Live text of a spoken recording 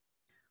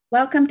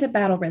Welcome to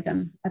Battle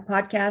Rhythm, a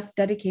podcast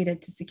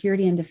dedicated to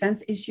security and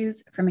defense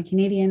issues from a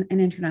Canadian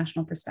and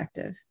international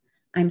perspective.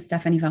 I'm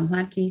Stephanie Van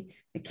Hlatke,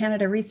 the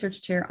Canada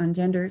Research Chair on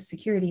Gender,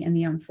 Security and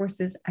the Armed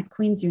Forces at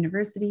Queen's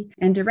University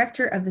and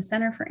Director of the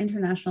Centre for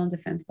International and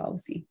Defense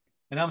Policy.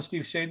 And I'm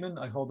Steve Saidman.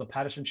 I hold the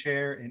Patterson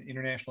Chair in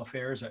International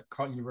Affairs at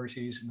Carleton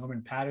University's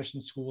Norman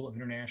Patterson School of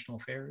International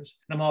Affairs.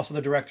 And I'm also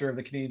the Director of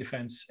the Canadian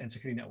Defense and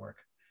Security Network.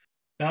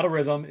 Battle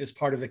Rhythm is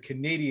part of the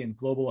Canadian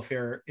Global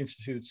Affairs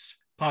Institute's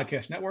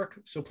podcast network.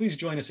 So please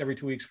join us every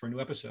 2 weeks for a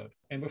new episode.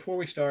 And before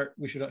we start,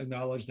 we should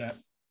acknowledge that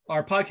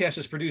our podcast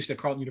is produced at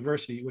Carleton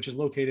University, which is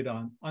located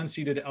on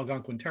unceded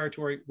Algonquin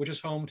territory, which is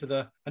home to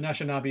the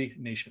Anishinaabe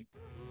Nation.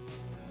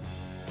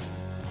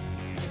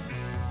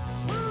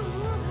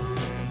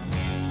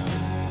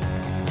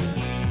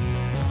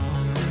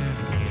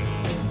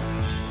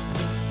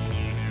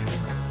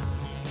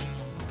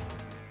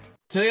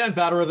 Today on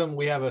Battle Rhythm,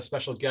 we have a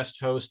special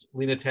guest host,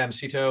 Linna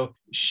Tam-Seto.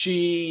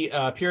 She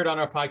appeared on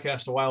our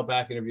podcast a while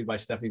back, interviewed by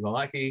Stephanie Van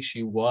Hlatke.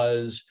 She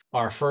was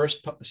our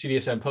first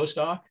CDSM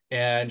postdoc,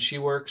 and she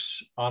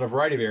works on a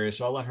variety of areas.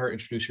 So I'll let her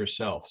introduce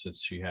herself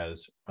since she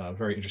has a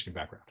very interesting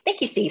background.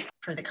 Thank you, Steve,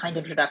 for the kind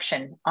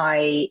introduction.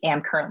 I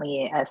am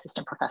currently an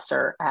assistant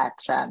professor at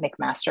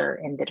McMaster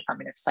in the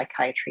Department of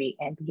Psychiatry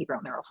and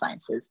Behavioral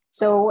Neurosciences.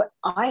 So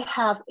I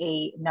have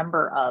a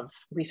number of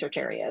research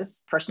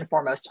areas. First and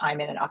foremost, I'm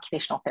an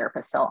occupational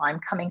therapist. So I'm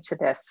coming to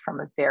this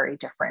from a very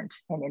different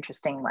and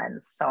interesting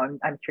lens. So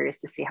I'm curious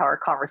to see how our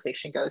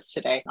conversation goes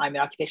today. I'm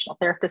an occupational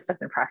therapist. I've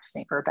been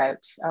practicing for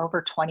about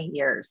over 20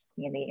 years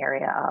in the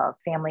area of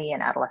family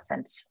and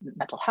adolescent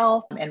mental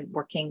health and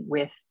working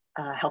with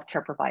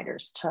healthcare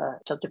providers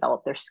to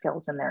develop their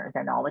skills and their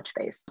knowledge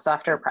base. So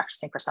after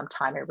practicing for some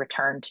time, I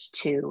returned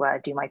to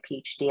do my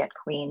PhD at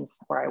Queen's,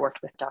 where I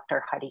worked with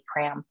Dr. Heidi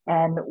Cram.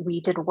 And we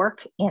did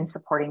work in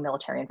supporting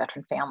military and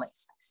veteran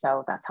families.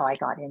 So that's how I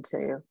got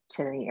into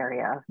the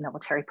area of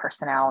military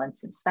personnel. And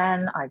since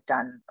then, I've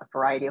done a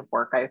variety of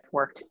work. I've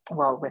worked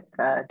with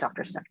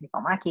Dr. Stephanie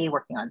Van Hlatke,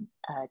 working on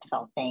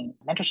developing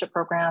a mentorship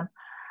program.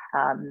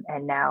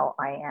 And now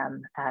I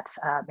am at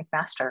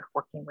McMaster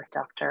working with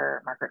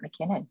Dr. Margaret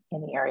McKinnon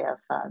in the area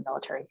of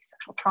military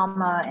sexual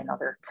trauma and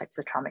other types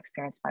of trauma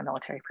experienced by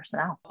military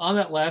personnel. On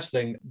that last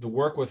thing, the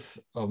work with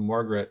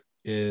Margaret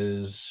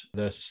is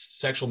the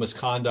Sexual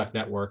Misconduct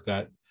Network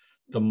that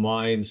the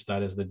MINDS,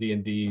 that is the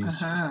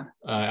D&D's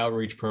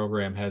outreach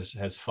program,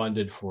 has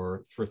funded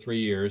for 3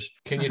 years.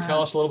 Can you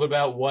tell us a little bit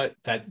about what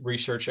that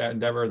research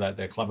endeavor that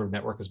the collaborative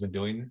network has been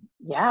doing?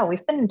 Yeah,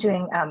 we've been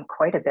doing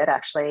quite a bit,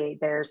 actually.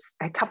 There's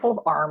a couple of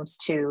arms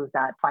to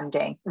that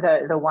funding.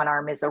 The one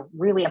arm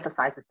really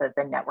emphasizes the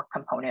network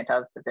component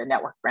of the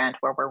network grant,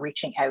 where we're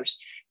reaching out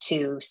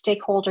to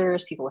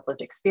stakeholders, people with lived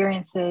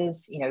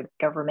experiences,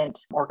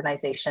 government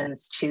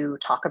organizations, to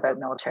talk about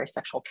military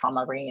sexual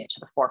trauma, bringing it to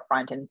the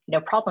forefront and,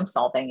 problem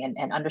solving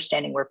and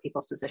understanding where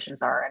people's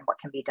positions are and what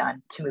can be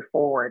done to move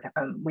forward.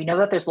 We know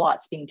that there's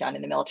lots being done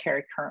in the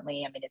military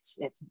currently. I mean, it's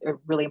a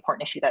really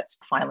important issue that's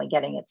finally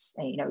getting its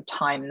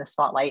time in the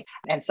spotlight.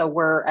 And so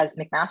we're, as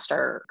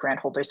McMaster grant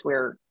holders,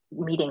 we're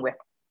meeting with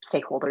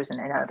stakeholders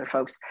and other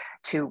folks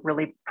to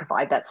really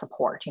provide that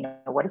support.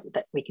 What is it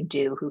that we can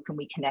do? Who can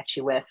we connect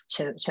you with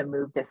to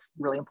move this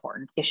really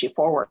important issue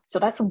forward? So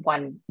that's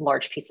one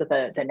large piece of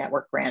the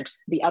network grant.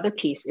 The other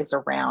piece is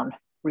around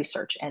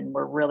research, and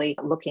we're really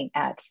looking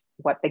at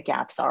what the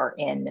gaps are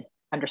in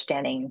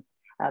understanding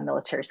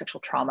military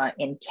sexual trauma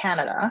in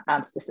Canada.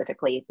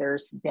 Specifically,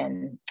 there's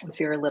been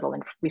very little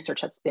in research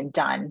that's been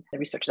done. The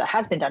research that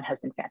has been done has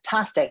been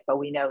fantastic, but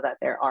we know that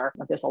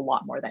there's a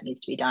lot more that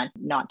needs to be done,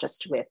 not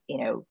just with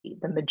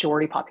the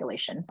majority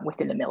population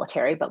within the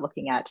military, but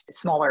looking at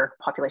smaller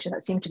populations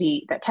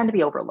that tend to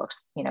be overlooked.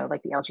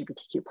 Like the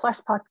LGBTQ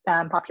plus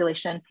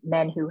population,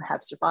 men who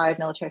have survived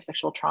military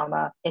sexual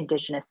trauma,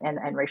 Indigenous and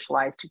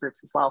racialized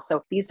groups as well.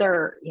 So these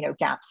are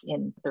gaps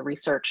in the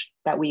research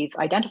that we've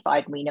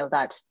identified. We know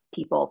that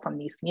people from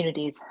these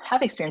communities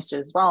have experienced it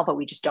as well, but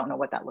we just don't know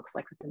what that looks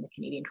like within the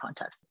Canadian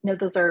context.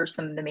 Those are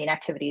some of the main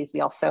activities.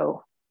 We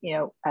also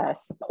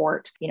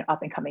support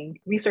up and coming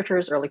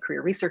researchers, early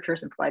career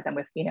researchers, and provide them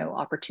with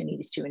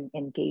opportunities to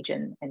engage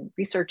in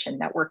research and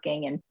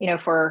networking.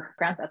 And for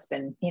grant, that's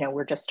been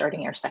we're just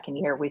starting our second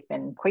year. We've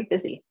been quite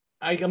busy.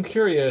 I'm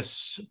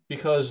curious,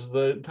 because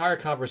the entire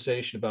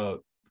conversation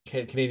about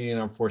Canadian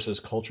Armed Forces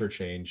culture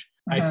change,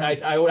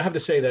 I would have to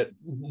say that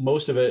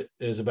most of it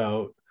is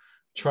about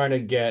trying to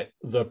get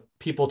the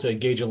people to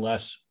engage in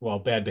less,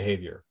 bad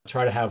behavior,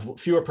 try to have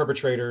fewer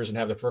perpetrators and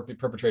have the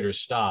perpetrators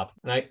stop.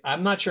 And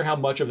I'm not sure how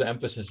much of the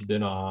emphasis has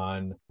been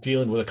on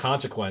dealing with the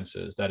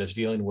consequences, that is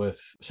dealing with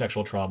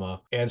sexual trauma.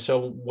 And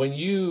so when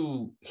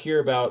you hear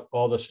about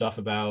all the stuff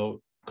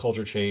about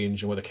culture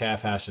change and what the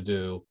CAF has to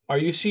do, are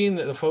you seeing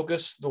the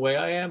focus the way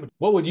I am?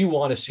 What would you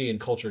want to see in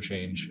culture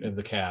change in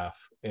the CAF?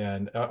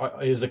 And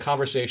is the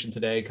conversation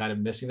today kind of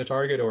missing the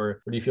target,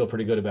 or do you feel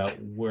pretty good about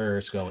where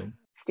it's going?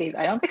 Steve,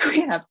 I don't think we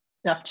have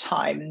enough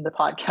time in the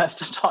podcast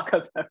to talk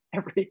about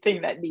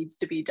everything that needs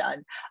to be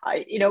done.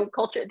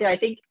 Culture, I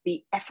think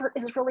the effort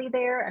is really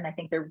there, and I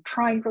think they're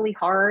trying really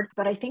hard,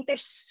 but I think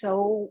there's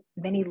so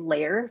many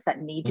layers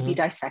that need to be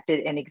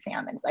dissected and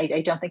examined.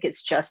 I don't think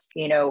it's just,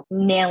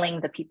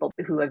 nailing the people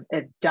who have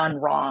done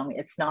wrong.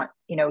 It's not,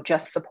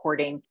 just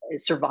supporting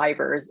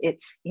survivors.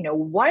 It's,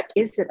 what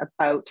is it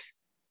about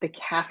the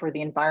CAF or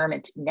the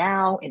environment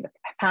now in the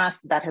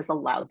past that has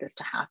allowed this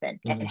to happen,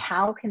 and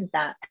how can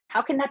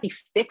that be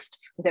fixed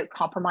without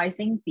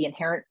compromising the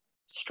inherent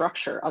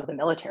structure of the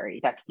military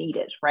that's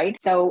needed, right?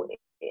 So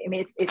I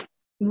mean, it's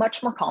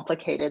much more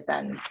complicated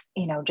than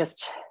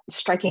just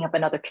striking up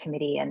another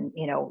committee and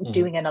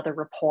doing another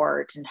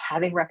report and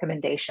having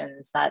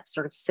recommendations that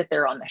sort of sit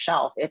there on the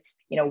shelf. It's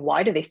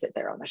why do they sit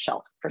there on the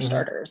shelf, for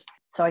starters?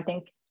 So I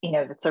think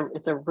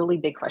it's a really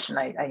big question.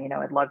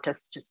 I'd love to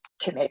just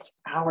commit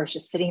hours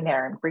just sitting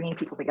there and bringing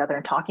people together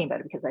and talking about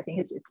it, because I think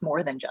it's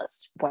more than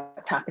just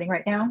what's happening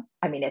right now.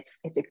 I mean, it's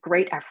a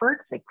great effort.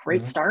 It's a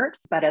great start.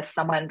 But as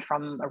someone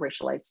from a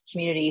racialized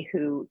community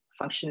who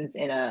functions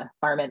in an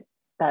environment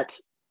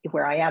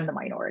where I am the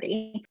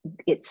minority,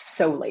 it's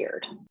so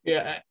layered.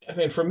 Yeah. I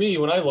mean, for me,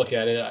 when I look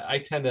at it, I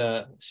tend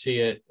to see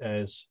it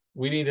as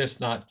we need to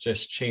not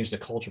just change the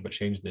culture, but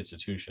change the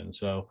institution.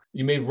 So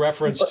you made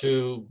reference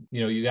to,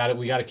 we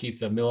got to keep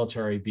the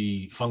military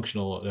be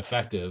functional and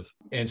effective.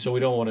 And so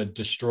we don't want to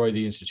destroy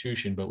the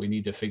institution, but we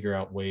need to figure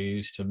out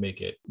ways to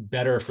make it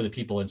better for the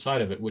people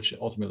inside of it, which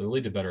ultimately will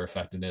lead to better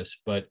effectiveness.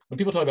 But when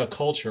people talk about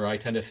culture, I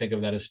tend to think of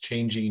that as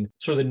changing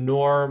sort of the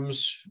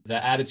norms,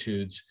 the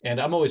attitudes.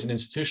 And I'm always an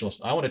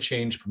institutionalist. I want to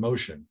change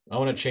promotion. I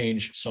want to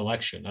change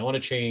selection. I want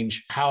to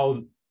change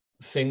how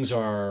things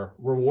are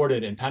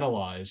rewarded and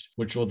penalized,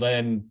 which will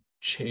then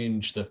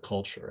change the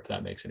culture, if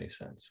that makes any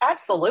sense.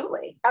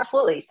 Absolutely.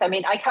 So, I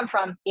mean, I come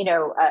from,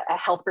 a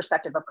health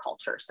perspective of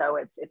culture. So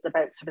it's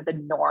about sort of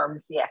the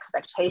norms, the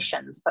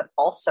expectations, but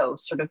also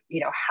sort of,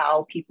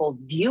 how people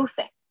view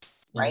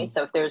things, right?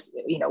 So if there's,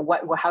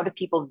 how do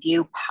people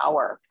view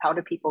power? How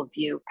do people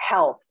view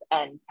health?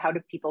 And how do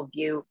people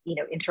view,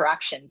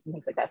 interactions and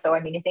things like that? So, I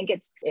mean, I think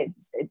it's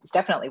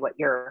definitely what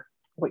you're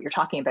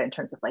talking about in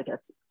terms of like,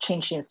 let's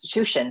change the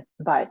institution.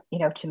 But,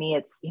 to me,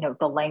 it's,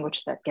 the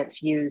language that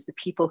gets used, the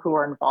people who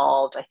are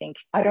involved.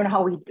 I don't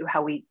know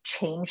how we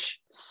change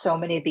so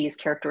many of these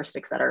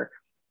characteristics that are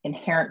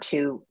inherent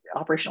to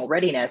operational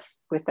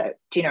readiness without,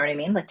 do you know what I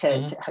mean? Like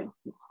to how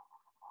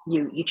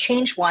you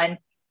change one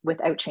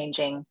without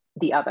changing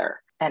the other.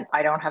 And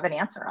I don't have an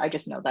answer. I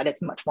just know that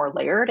it's much more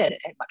layered and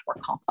much more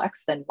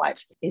complex than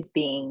what is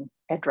being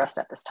addressed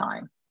at this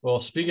time. Well,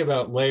 speaking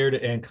about layered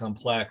and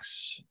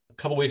complex, a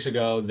couple of weeks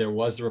ago, there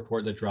was the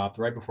report that dropped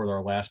right before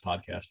our last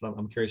podcast, but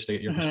I'm curious to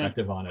get your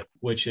perspective on it,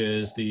 which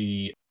is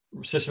the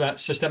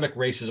Systemic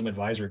Racism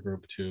Advisory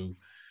Group to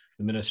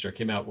the minister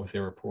came out with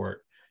their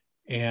report.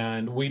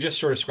 And we just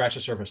sort of scratched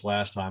the surface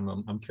last time.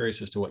 I'm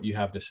curious as to what you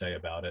have to say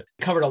about it.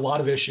 It covered a lot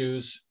of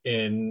issues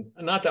in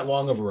not that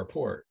long of a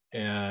report.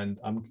 And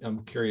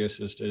I'm curious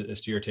as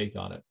to your take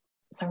on it.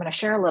 So I'm going to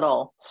share a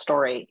little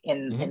story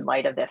in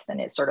light of this, and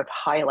it sort of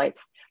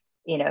highlights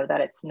that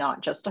it's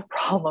not just a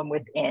problem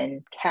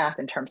within CAF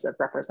in terms of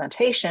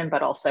representation,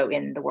 but also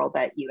in the world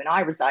that you and I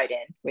reside in,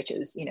 which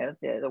is,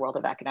 the world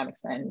of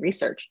academics and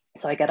research.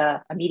 So I got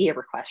a media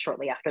request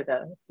shortly after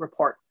the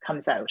report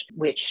comes out,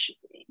 which,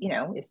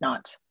 is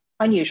not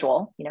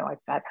unusual.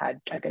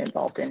 I've been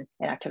involved in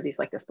activities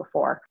like this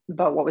before.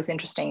 But what was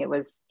interesting, it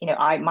was,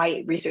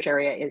 my research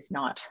area is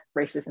not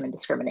racism and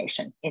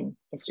discrimination in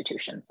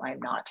institutions. I'm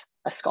not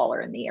a scholar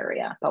in the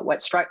area. But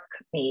what struck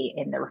me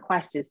in the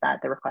request is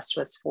that the request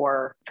was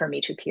for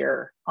me to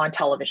appear on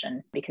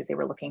television because they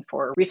were looking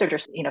for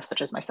researchers,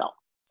 such as myself,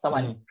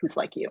 someone who's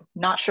like you.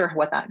 Not sure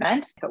what that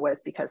meant, if it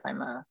was because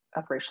I'm a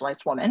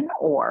racialized woman,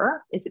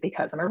 or is it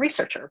because I'm a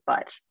researcher?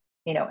 But,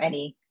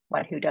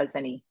 anyone who does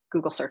any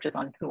Google searches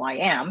on who I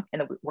am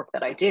and the work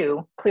that I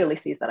do clearly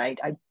sees that I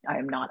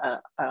am not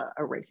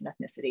a race and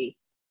ethnicity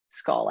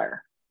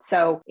scholar.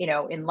 So,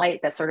 in light,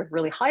 that sort of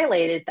really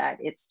highlighted that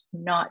it's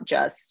not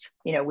just,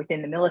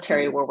 within the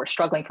military where we're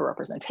struggling for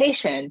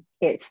representation,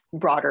 it's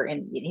broader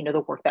in,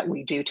 the work that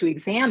we do to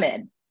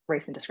examine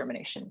race and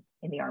discrimination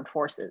in the armed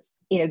forces.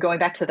 Going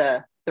back to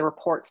the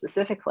report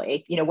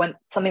specifically, when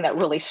something that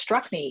really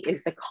struck me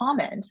is the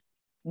comment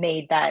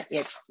made that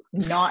it's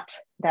not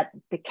that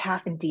the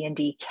CAF and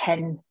D&D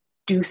can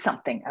do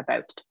something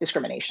about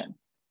discrimination.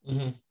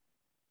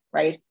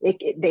 Right?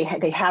 They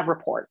have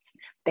reports.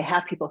 They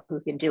have people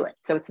who can do it.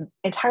 So it's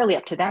entirely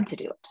up to them to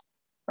do it,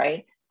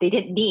 right? They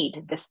didn't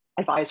need this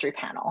advisory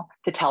panel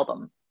to tell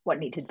them what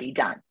needed to be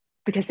done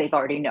because they've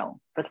already known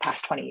for the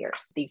past 20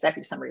 years. The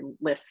executive summary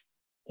lists,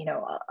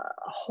 a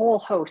whole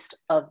host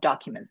of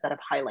documents that have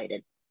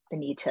highlighted the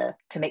need to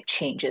make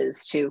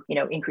changes to,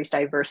 increase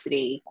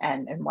diversity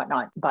and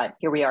whatnot. But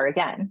here we are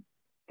again,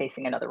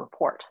 facing another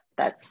report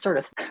that sort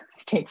of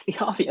states the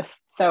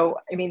obvious. So,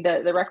 I mean,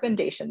 the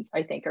recommendations,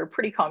 I think, are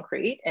pretty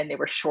concrete, and they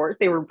were short,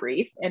 they were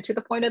brief, and to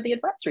the point of the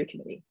advisory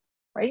committee.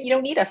 right? You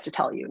don't need us to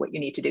tell you what you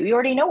need to do. You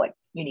already know what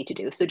you need to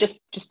do. So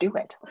just do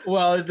it.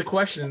 Well, the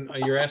question,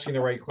 you're asking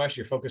the right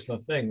question. You're focused on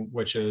the thing,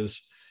 which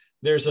is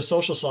there's a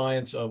social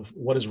science of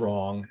what is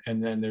wrong,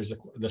 and then there's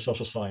the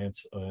social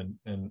science and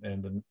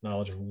the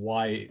knowledge of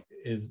why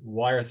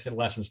are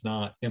lessons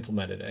not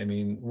implemented. I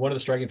mean, one of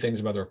the striking things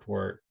about the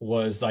report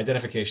was the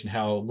identification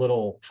how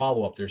little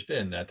follow-up there's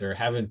been, that there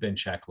haven't been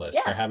checklists,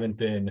 Yes. There haven't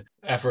been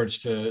efforts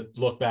to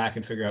look back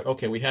and figure out,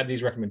 okay, we had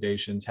these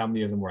recommendations, how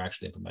many of them were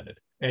actually implemented?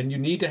 And you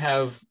need to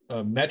have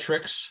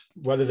metrics,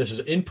 whether this is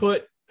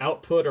input,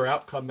 output, or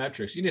outcome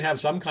metrics. You need to have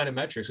some kind of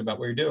metrics about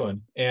what you're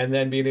doing, and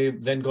then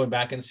then going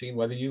back and seeing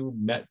whether you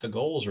met the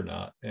goals or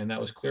not. And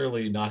that was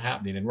clearly not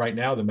happening. And right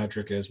now the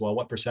metric is, well,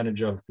 what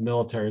percentage of the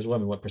military is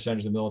women? What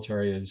percentage of the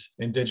military is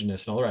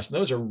indigenous, and all the rest? And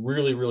those are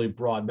really, really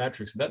broad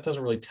metrics. That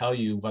doesn't really tell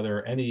you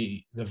whether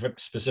the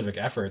specific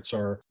efforts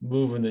are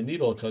moving the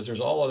needle, because there's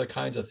all other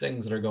kinds of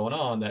things that are going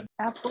on that.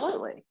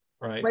 Absolutely.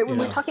 Right. When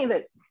we're talking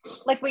about,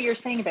 like what you're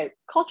saying about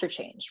culture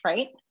change,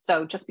 right?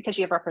 So just because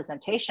you have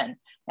representation,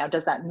 now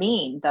does that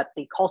mean that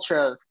the culture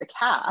of the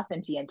CAF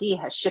and DND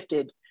has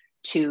shifted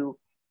to,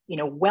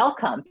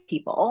 welcome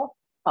people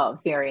of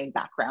varying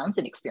backgrounds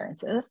and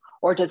experiences?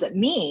 Or does it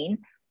mean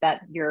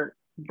that you're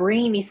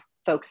bringing these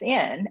folks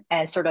in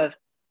and sort of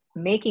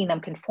making them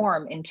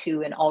conform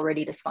into an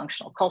already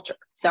dysfunctional culture?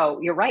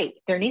 So you're right,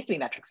 there needs to be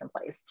metrics in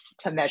place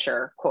to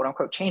measure quote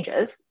unquote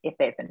changes if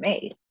they've been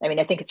made. I mean,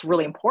 I think it's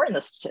really important,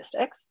 the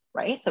statistics,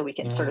 right? So we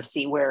can sort of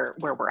see where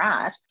we're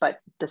at, but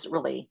does it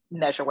really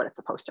measure what it's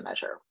supposed to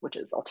measure, which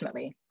is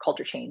ultimately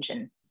culture change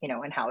and,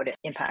 and how it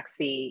impacts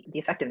the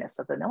effectiveness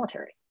of the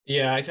military.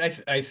 Yeah,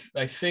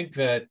 I think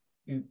that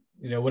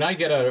when I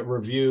get a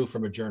review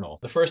from a journal,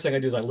 the first thing I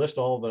do is I list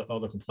all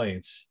the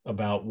complaints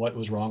about what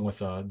was wrong with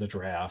the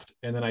draft,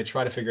 and then I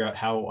try to figure out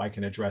how I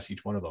can address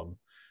each one of them.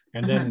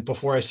 And then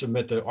before I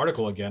submit the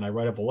article again, I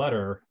write up a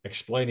letter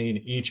explaining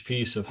each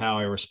piece of how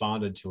I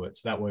responded to it,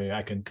 so that way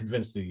I can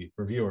convince the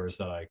reviewers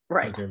that I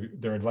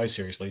take their advice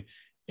seriously,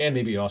 and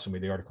maybe also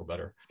make the article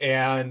better.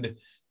 And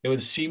it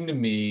would seem to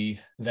me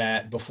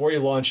that before you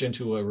launch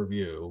into a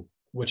review,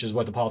 which is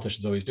what the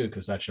politicians always do,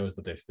 because that shows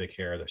that they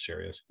care, they're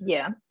serious.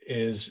 Yeah.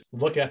 Is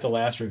look at the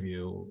last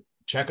review,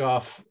 check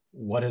off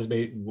what has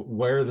made,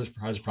 where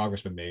has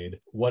progress been made,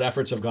 what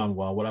efforts have gone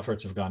well, what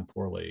efforts have gone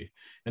poorly.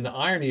 And the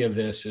irony of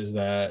this is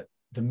that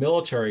the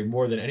military,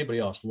 more than anybody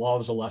else,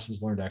 loves a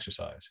lessons learned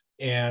exercise.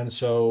 And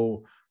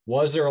so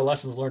was there a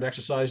lessons learned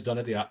exercise done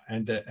at the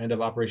end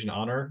of Operation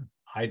Honor?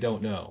 I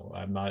don't know.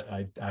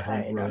 I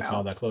haven't really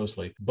followed that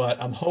closely, but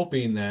I'm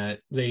hoping that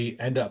they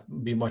end up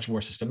being much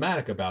more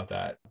systematic about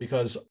that,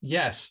 because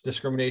yes,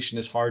 discrimination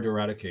is hard to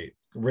eradicate.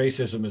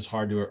 Racism is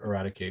hard to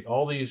eradicate.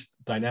 All these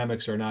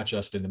dynamics are not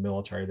just in the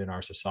military, they're in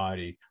our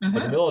society.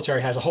 But the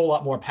military has a whole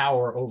lot more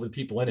power over the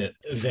people in it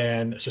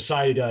than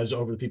society does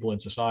over the people in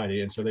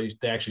society. And so they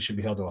actually should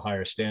be held to a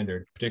higher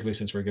standard, particularly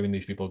since we're giving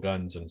these people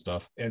guns and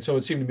stuff. And so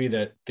it seemed to me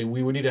that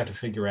we would need to have to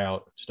figure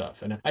out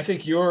stuff. And I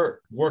think your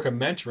work of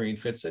mentoring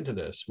fits into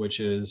this, which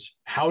is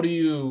how do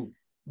you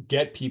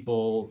get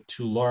people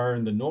to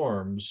learn the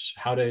norms,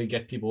 how to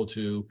get people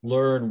to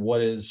learn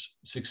what is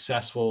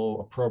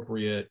successful,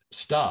 appropriate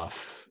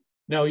stuff.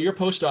 Now, your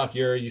postdoc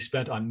year you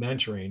spent on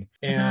mentoring,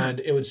 and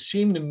it would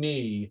seem to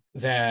me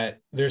that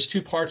there's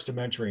two parts to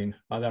mentoring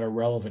that are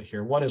relevant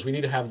here. One is we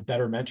need to have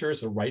better mentors,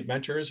 the right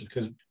mentors,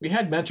 because we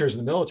had mentors in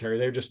the military.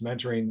 They were just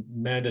mentoring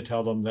men to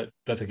tell them that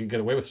they could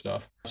get away with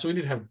stuff. So we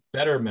need to have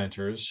better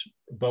mentors,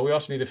 but we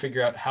also need to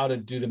figure out how to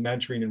do the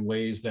mentoring in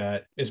ways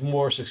that is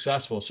more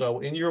successful. So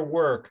in your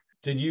work,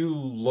 did you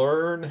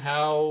learn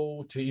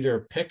how to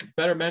either pick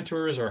better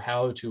mentors or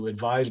how to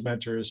advise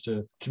mentors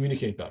to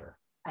communicate better?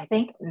 I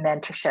think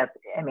mentorship,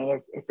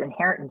 it's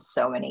inherent in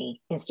so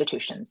many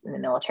institutions in the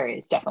military.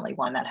 Is definitely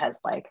one that has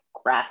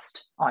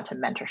grasped onto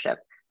mentorship.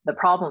 The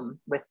problem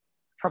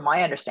from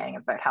my understanding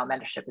about how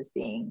mentorship is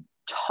being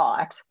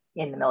taught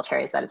in the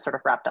military is that it's sort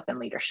of wrapped up in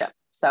leadership.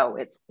 So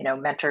it's,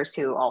 mentors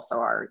who also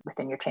are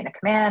within your chain of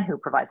command who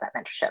provides that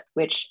mentorship,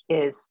 which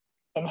is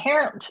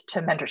inherent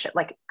to mentorship,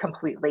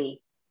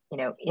 completely,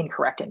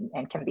 incorrect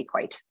and can be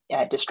quite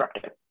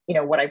destructive.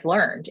 What I've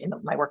learned in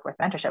my work with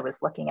mentorship was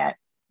looking at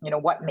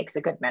what makes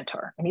a good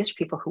mentor. And these are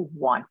people who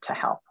want to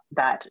help,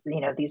 that,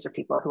 these are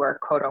people who are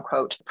quote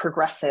unquote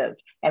progressive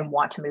and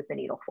want to move the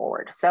needle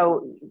forward.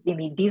 So,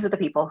 these are the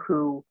people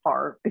who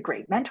are the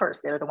great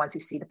mentors. They're the ones who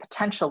see the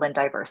potential in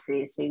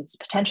diversity, see the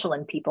potential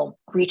in people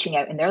reaching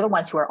out. And they're the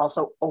ones who are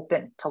also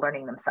open to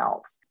learning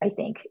themselves. I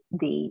think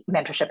the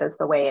mentorship is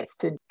the way it's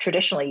been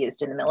traditionally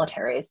used in the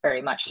military is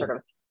very much sort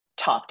of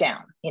top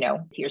down.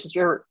 Here's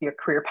your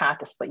career path.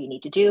 This is what you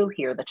need to do.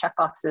 Here are the check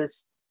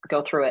boxes.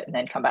 go through it and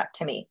then come back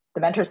to me. The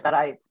mentors that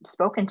I've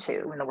spoken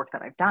to and the work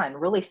that I've done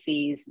really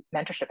sees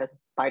mentorship as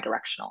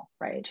bidirectional,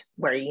 right?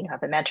 Where you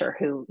have a mentor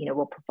who,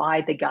 will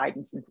provide the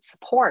guidance and the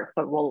support,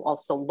 but will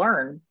also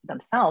learn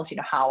themselves,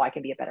 how I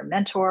can be a better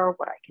mentor,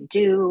 what I can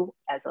do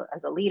as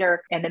a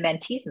leader. And the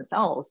mentees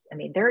themselves,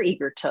 they're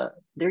eager to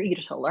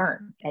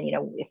learn. And,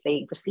 if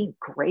they receive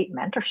great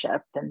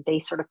mentorship, then they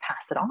sort of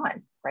pass it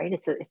on, right?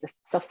 It's a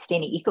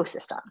self-sustaining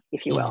ecosystem,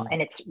 if you will.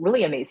 And it's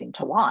really amazing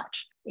to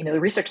watch.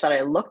 The research that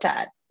I looked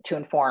at to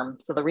inform,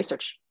 so the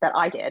research that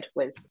I did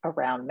was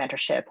around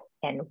mentorship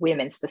and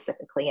women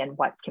specifically, and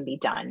what can be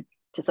done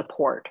to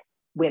support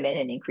women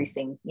and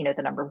increasing, the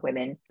number of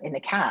women in the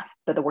CAF.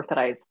 But the work that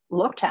I've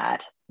looked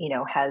at,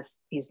 has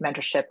used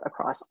mentorship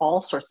across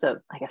all sorts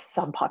of,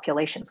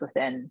 subpopulations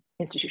within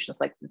institutions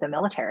like the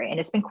military. And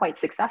it's been quite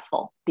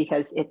successful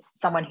because it's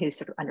someone who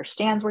sort of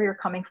understands where you're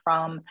coming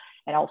from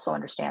and also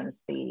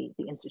understands the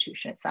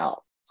institution itself.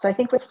 So I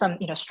think with some,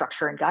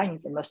 structure and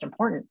guidance, and most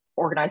important,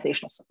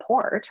 organizational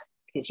support,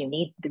 because you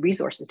need the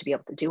resources to be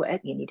able to do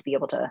it. You need to be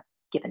able to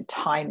given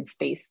time and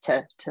space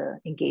to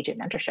engage in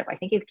mentorship. I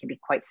think it can be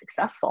quite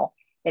successful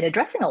in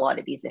addressing a lot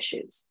of these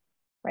issues,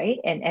 right?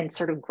 And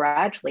sort of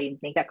gradually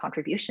make that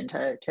contribution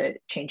to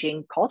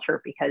changing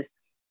culture, because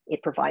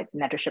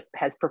mentorship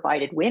has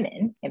provided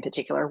women in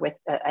particular with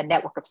a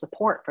network of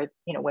support for,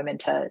 women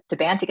to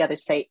band together,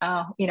 say,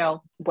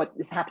 what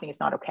is happening is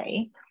not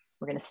okay.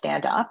 We're going to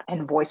stand up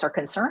and voice our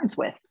concerns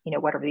with,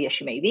 whatever the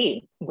issue may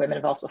be. Women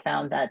have also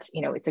found that,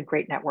 it's a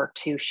great network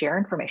to share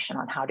information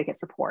on how to get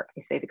support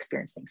if they've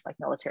experienced things like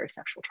military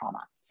sexual trauma.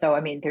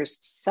 So, there's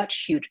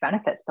such huge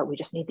benefits, but we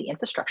just need the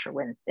infrastructure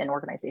within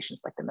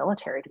organizations like the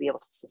military to be able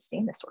to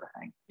sustain this sort of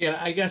thing. Yeah,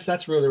 I guess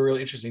that's really the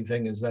really interesting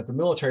thing, is that the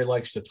military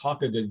likes to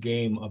talk a good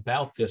game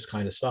about this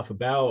kind of stuff,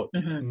 about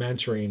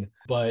mentoring,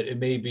 but it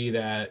may be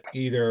that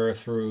either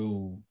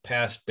through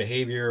past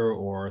behavior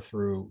or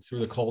through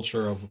the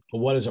culture of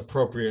what is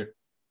appropriate,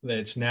 that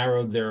it's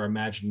narrowed their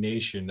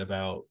imagination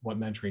about what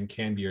mentoring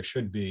can be or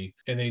should be.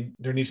 And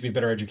there needs to be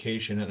better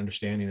education and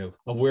understanding of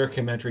where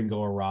can mentoring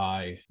go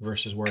awry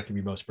versus where it can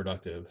be most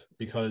productive,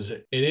 because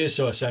it is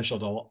so essential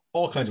to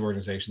all kinds of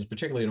organizations,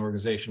 particularly an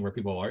organization where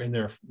people are in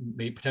there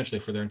potentially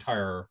for their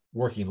entire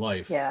working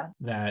life,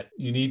 that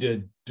you need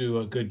to do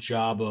a good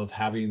job of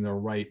having the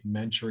right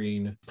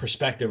mentoring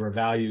perspective or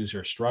values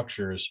or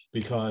structures,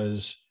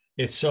 because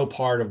it's so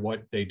part of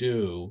what they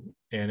do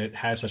and it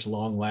has such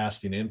long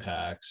lasting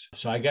impacts.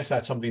 So I guess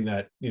that's something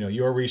that,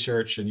 your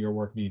research and your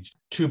work needs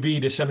to be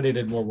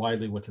disseminated more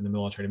widely within the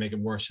military to make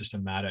it more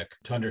systematic,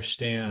 to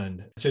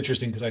understand. It's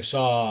interesting because I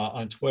saw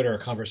on Twitter a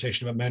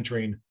conversation about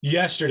mentoring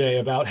yesterday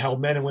about how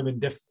men and women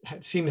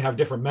seem to have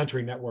different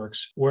mentoring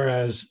networks,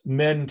 whereas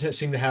men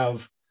seem to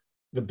have,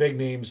 the big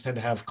names tend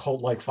to have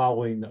cult-like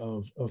following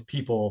of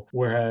people,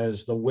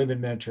 whereas the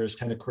women mentors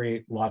tend to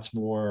create lots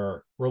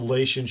more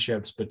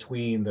relationships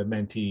between the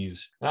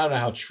mentees. And I don't know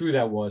how true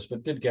that was, but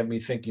it did get me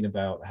thinking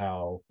about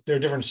how there are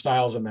different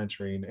styles of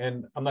mentoring.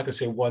 And I'm not going to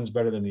say one's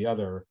better than the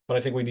other, but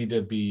I think we need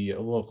to be a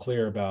little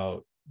clear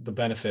about the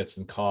benefits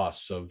and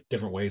costs of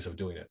different ways of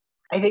doing it.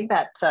 I think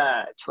that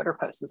Twitter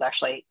post is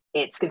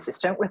it's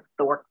consistent with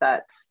the work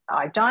that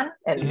I've done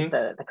and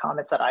the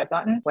comments that I've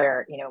gotten,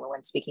 where,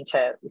 when speaking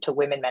to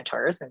women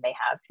mentors, and they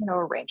have,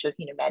 a range of,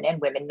 men and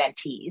women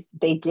mentees,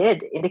 they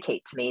did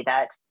indicate to me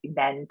that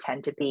men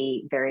tend to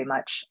be very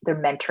much, their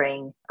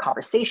mentoring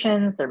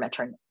conversations, their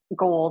mentoring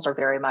goals are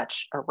very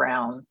much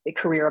around the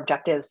career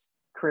objectives,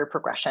 career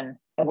progression.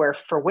 And where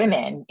for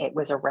women, it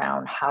was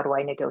around, how do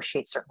I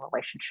negotiate certain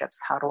relationships?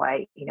 How do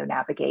I,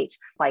 navigate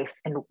life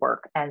and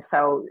work? And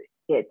so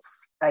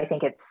I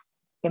think it's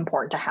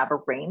important to have a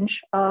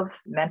range of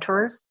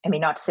mentors.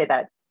 Not to say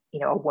that,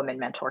 a woman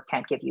mentor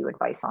can't give you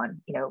advice on,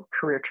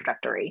 career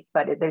trajectory,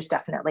 but there's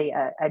definitely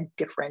a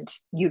different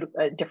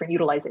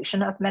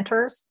utilization of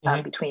mentors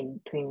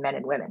between men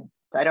and women.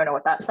 So I don't know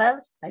what that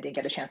says. I didn't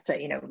get a chance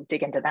to,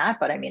 dig into that,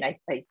 but I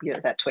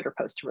that Twitter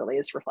post really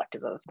is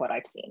reflective of what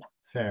I've seen.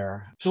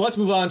 Fair. So let's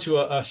move on to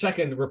a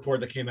second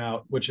report that came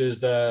out, which is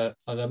the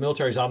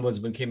military's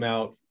ombudsman came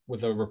out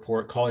with a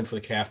report calling for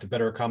the CAF to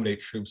better accommodate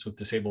troops with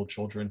disabled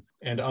children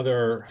and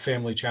other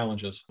family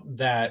challenges.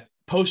 That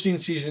posting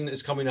season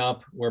is coming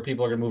up where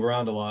people are going to move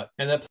around a lot,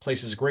 and that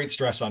places great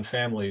stress on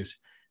families.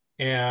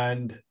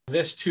 And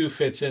this too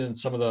fits in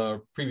some of the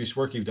previous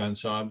work you've done.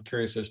 So I'm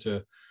curious as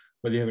to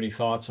whether you have any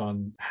thoughts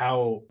on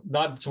how,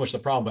 not so much the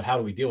problem, but how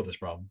do we deal with this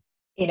problem?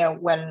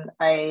 When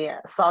I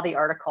saw the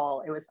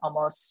article, it was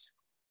almost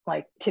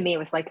like, to me, it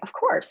was like, of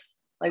course,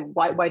 like,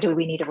 why do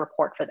we need a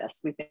report for this?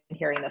 We've been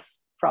hearing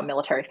this from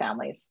military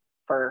families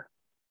for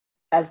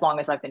as long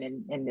as I've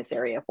been in this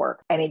area of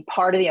work.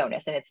 Part of the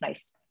onus, and it's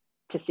nice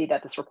to see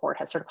that this report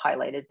has sort of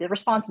highlighted the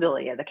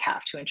responsibility of the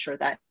CAF to ensure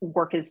that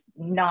work is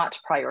not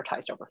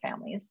prioritized over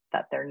families,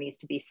 that there needs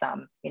to be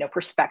some,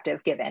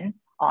 perspective given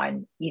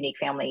on unique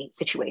family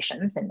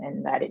situations,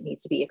 and that it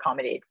needs to be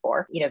accommodated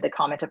for. The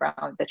comment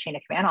around the chain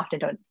of command often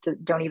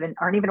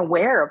aren't even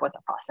aware of what the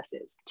process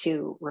is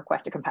to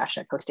request a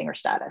compassionate posting or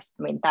status.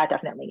 That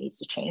definitely needs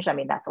to change.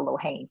 That's a low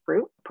hanging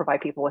fruit.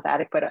 provide people with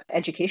adequate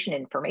education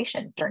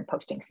information during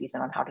posting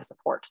season on how to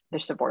support their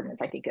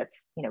subordinates. I think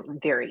that's, a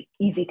very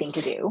easy thing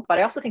to do. But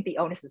I also think the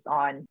onus is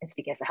on, and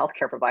speaking as a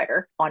healthcare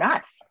provider, on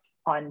us,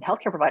 on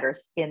healthcare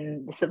providers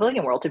in the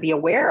civilian world to be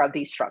aware of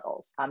these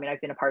struggles. I mean,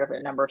 I've been a part of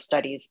a number of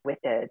studies with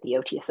the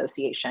OT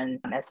Association,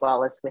 as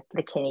well as with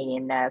the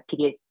Canadian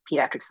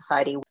Pediatric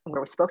Society,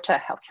 where we spoke to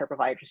healthcare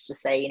providers to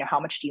say, how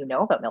much do you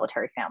know about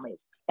military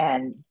families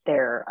and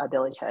their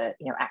ability to,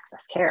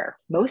 access care?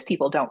 Most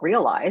people don't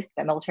realize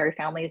that military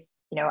families,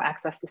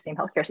 access the same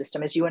healthcare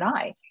system as you and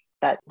I,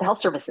 that the health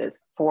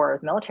services for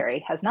the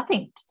military has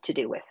nothing to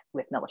do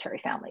with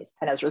military families.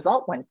 And as a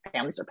result, when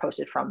families are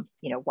posted from,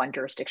 one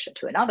jurisdiction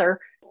to another,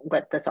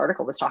 what this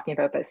article was talking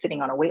about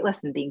sitting on a wait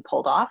list and being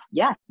pulled off,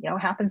 it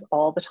happens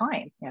all the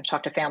time. I've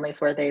talked to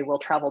families where they will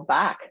travel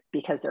back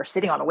because they're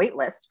sitting on a wait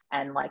list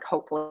and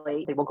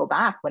hopefully they will go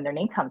back when their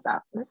name comes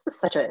up. This is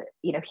such a,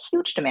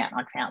 huge demand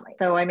on families.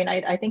 So,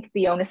 I think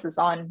the onus is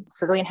on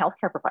civilian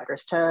healthcare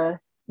providers to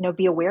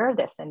be aware of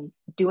this and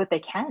do what they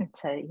can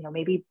to,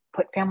 maybe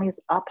put families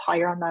up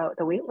higher on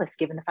the wait list,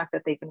 given the fact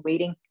that they've been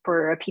waiting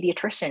for a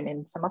pediatrician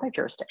in some other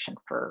jurisdiction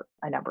for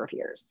a number of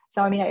years.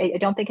 So, I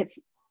don't think it's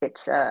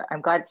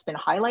I'm glad it's been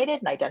highlighted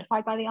and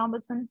identified by the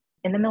Ombudsman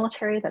in the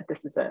military that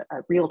this is a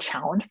real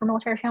challenge for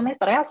military families.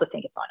 But I also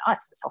think it's on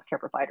us as healthcare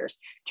providers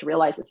to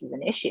realize this is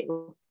an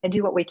issue and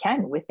do what we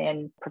can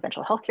within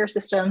provincial healthcare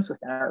systems,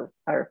 within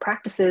our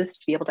practices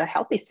to be able to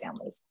help these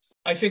families.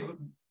 I think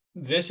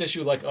this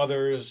issue, like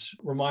others,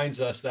 reminds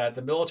us that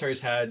the military's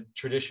had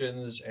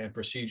traditions and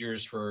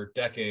procedures for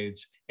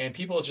decades, and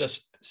people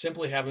just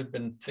simply haven't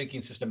been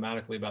thinking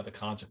systematically about the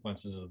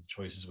consequences of the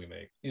choices we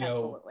make.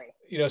 Absolutely.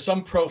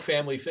 Some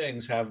pro-family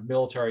things have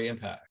military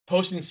impact.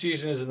 Posting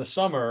season is in the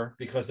summer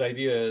because the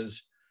idea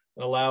is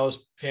it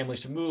allows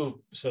families to move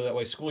so that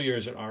way school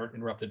years aren't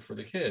interrupted for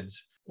the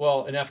kids.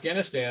 Well, in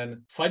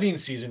Afghanistan, fighting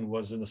season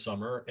was in the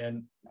summer,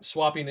 and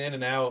swapping in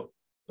and out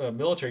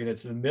military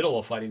units in the middle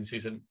of fighting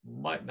season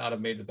might not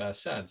have made the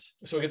best sense.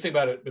 So we can think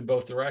about it in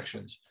both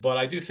directions. But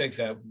I do think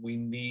that we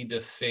need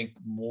to think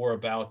more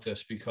about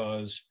this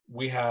because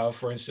we have,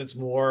 for instance,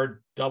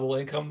 more double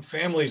income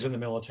families in the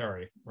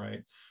military,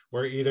 right?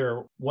 Where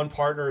either one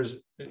partner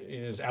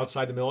is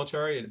outside the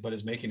military, but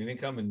is making an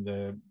income and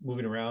the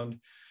moving around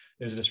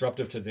is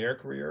disruptive to their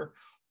career,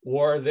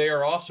 or they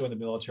are also in the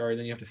military.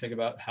 Then you have to think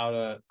about how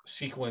to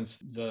sequence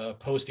the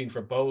posting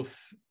for both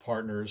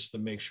partners to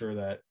make sure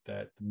that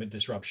the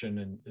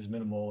disruption is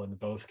minimal and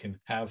both can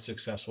have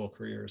successful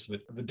careers.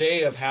 But the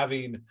day of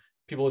having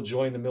people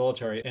join the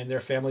military and their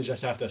families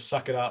just have to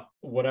suck it up,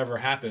 whatever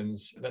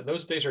happens,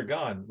 those days are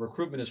gone.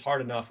 Recruitment is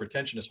hard enough,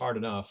 retention is hard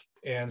enough.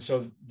 And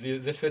so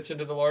this fits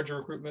into the larger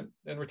recruitment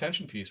and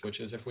retention piece, which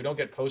is if we don't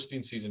get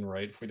posting season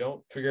right, if we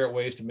don't figure out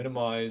ways to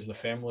minimize the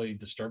family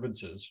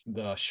disturbances,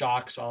 the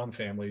shocks on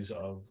families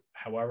of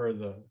however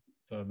the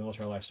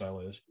military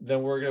lifestyle is,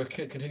 then we're going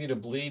to continue to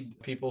bleed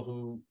people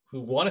who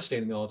want to stay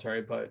in the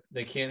military, but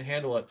they can't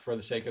handle it for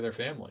the sake of their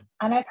family.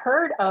 And I've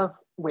heard of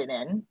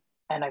women,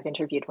 and I've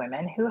interviewed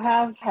women who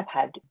have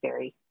had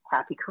very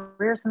happy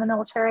careers in the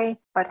military,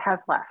 but have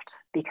left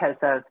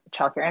because of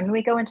childcare. And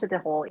we go into the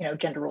whole,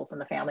 gender roles in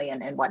the family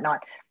and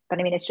whatnot.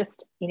 But it's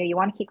just, you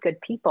want to keep good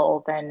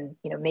people, then,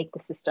 make the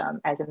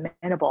system as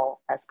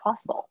amenable as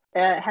possible.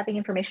 Having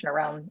information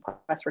around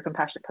requests for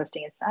compassionate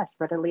posting is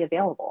readily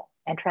available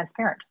and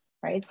transparent,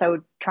 right?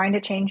 So trying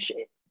to change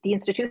the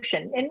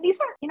institution. And these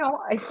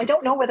are, I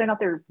don't know whether or not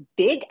they're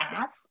big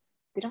asks.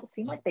 They don't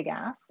seem like big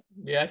asks.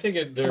 Yeah, I think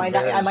am I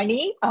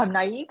naive? I'm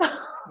naive.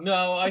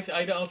 No,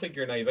 I don't think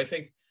you're naive.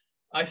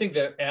 I think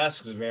that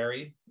asks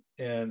vary,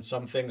 and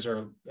some things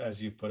are,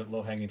 as you put it,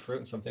 low-hanging fruit,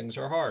 and some things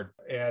are hard.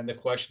 And the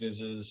question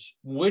is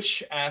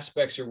which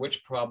aspects or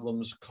which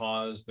problems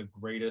cause the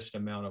greatest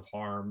amount of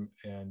harm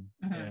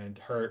and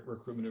hurt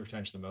recruitment and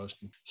retention the most?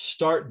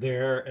 Start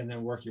there and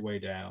then work your way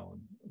down,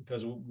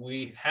 because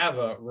we have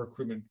a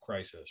recruitment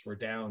crisis. We're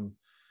down,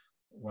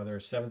 whether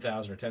it's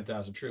 7,000 or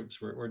 10,000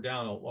 troops, we're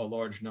down a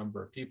large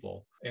number of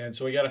people. And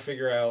so we got to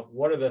figure out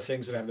what are the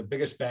things that have the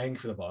biggest bang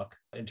for the buck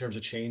in terms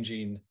of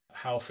changing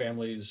how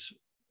families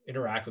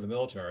interact with the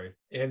military.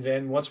 And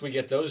then once we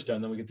get those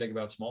done, then we can think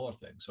about smaller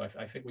things. So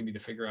I think we need to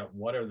figure out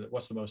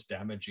what's the most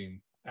damaging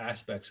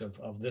aspects of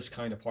this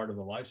kind of part of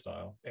the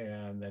lifestyle,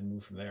 and then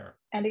move from there.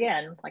 And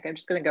again, I'm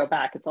just going to go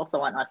back. It's also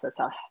on us as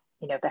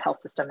the health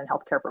system and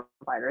healthcare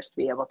providers to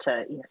be able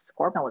to,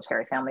 support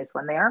military families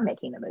when they are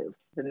making the move.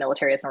 The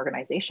military as an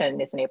organization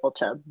isn't able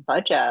to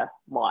budget a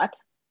lot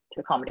to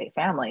accommodate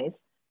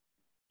families.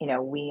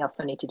 We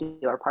also need to do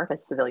our part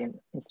as civilian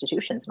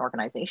institutions and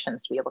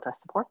organizations to be able to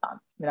support them.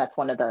 That's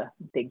one of the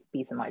big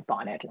bees in my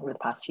bonnet over the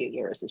past few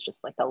years is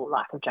just the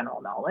lack of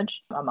general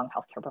knowledge among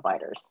healthcare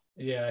providers.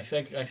 Yeah, I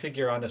think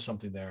you're onto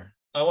something there.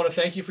 I want to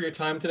thank you for your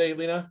time today,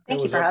 Linna.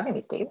 Thank you for having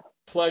me, Steve.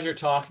 Pleasure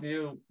talking to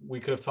you. We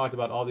could have talked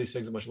about all these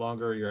things much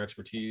longer. Your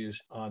expertise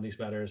on these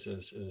matters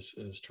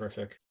is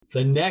terrific.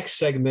 The next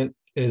segment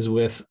is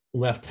with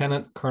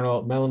Lieutenant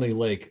Colonel Melanie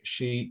Lake.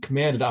 She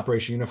commanded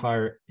Operation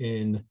UNIFIER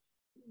in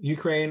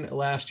Ukraine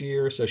last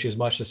year, so she has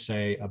much to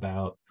say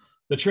about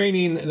the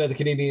training that the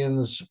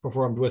Canadians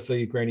performed with the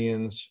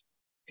Ukrainians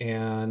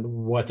and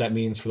what that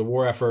means for the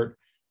war effort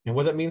and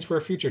what that means for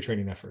future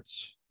training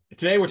efforts.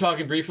 Today, we're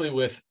talking briefly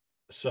with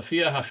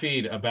Safia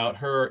Hafid about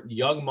her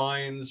Young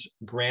Minds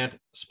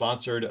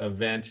grant-sponsored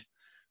event,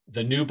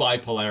 The New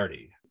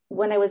Bipolarity.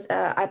 When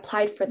I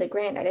applied for the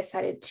grant, I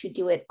decided to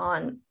do it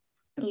on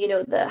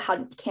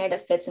how Canada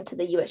fits into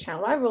the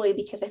U.S.-China rivalry,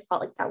 because I felt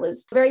like that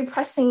was a very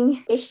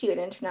pressing issue in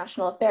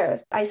international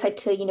affairs. I decided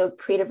to,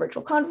 create a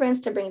virtual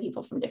conference to bring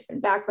people from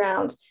different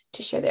backgrounds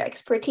to share their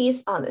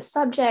expertise on the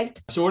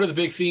subject. So what are the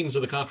big themes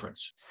of the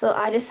conference? So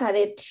I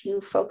decided to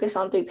focus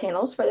on 3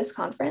 panels for this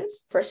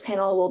conference. First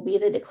panel will be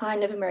the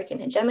decline of American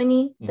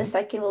hegemony. Mm-hmm. The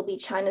second will be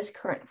China's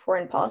current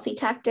foreign policy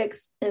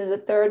tactics. And the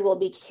third will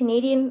be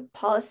Canadian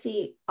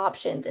policy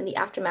options in the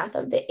aftermath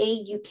of the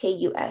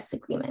AUKUS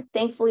agreement.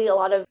 Thankfully, a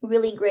lot of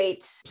really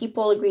great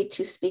people agreed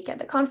to speak at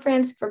the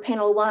conference. For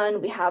panel 1,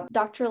 we have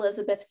Dr.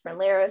 Elizabeth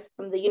Fernleras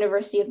from the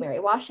University of Mary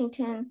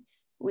Washington.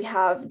 We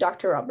have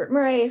Dr. Robert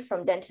Murray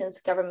from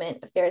Denton's Government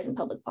Affairs and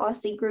Public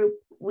Policy Group.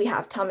 We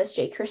have Thomas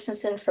J.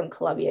 Christensen from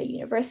Columbia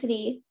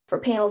University. For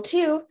panel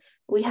 2,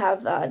 we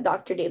have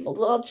Dr. David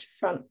Welch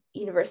from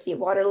University of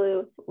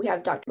Waterloo. We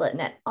have Dr.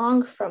 Lynette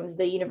Ong from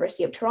the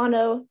University of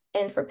Toronto.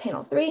 And for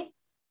panel 3,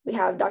 we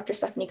have Dr.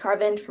 Stephanie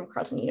Carvin from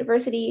Carleton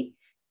University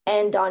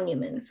and Don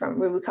Newman from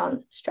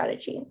Rubicon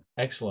Strategy.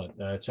 Excellent.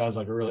 It sounds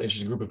like a really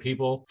interesting group of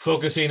people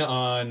focusing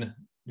on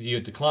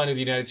the decline of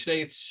the United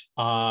States,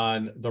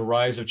 on the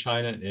rise of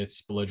China and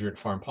its belligerent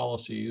foreign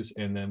policies,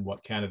 and then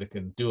what Canada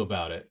can do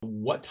about it.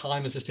 What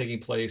time is this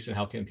taking place and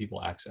how can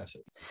people access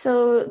it?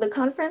 So the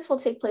conference will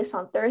take place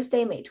on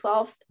Thursday, May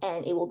 12th,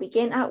 and it will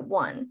begin at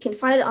 1. You can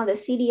find it on the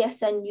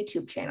CDSN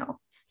YouTube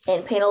channel.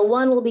 And panel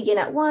 1 will begin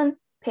at 1,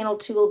 panel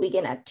 2 will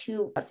begin at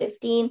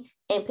 2:15,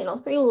 and panel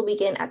 3 will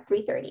begin at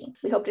 3:30.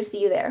 We hope to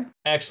see you there.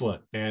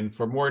 Excellent. And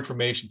for more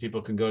information,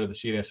 people can go to the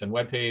CDSN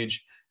webpage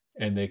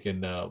and they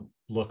can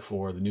look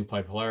for the New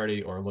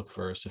Bipolarity, or look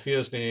for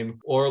Safia's name,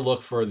 or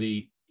look for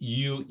the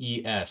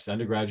UES, the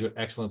Undergraduate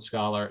Excellence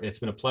Scholar. It's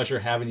been a pleasure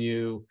having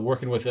you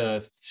working with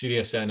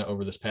CDSN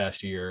over this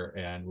past year,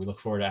 and we look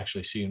forward to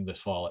actually seeing this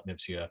fall at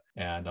NIPSIA,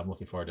 and I'm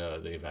looking forward to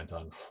the event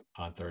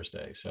on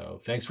Thursday. So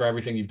thanks for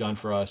everything you've done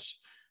for us,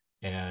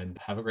 and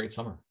have a great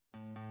summer.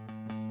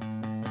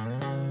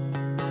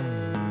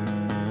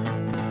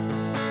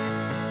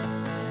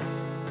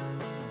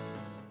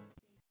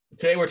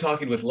 Today, we're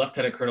talking with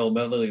Lieutenant Colonel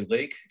Melanie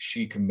Lake.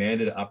 She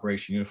commanded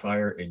Operation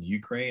UNIFIER in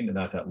Ukraine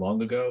not that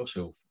long ago,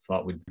 so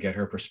thought we'd get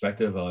her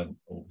perspective on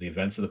the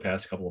events of the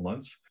past couple of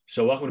months.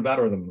 So welcome to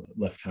Battle Rhythm,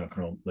 Lieutenant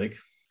Colonel Lake.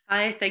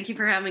 Hi, thank you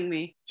for having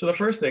me. So the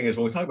first thing is,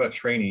 when we talk about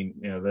training,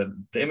 the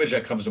image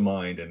that comes to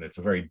mind, and it's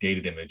a very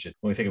dated image.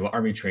 When we think of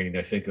Army training,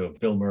 I think of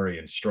Bill Murray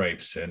and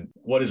stripes. And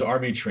what is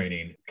Army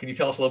training? Can you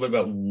tell us a little bit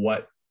about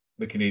what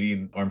the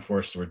Canadian Armed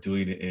Forces were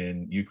doing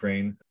in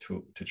Ukraine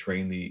to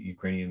train the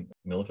Ukrainian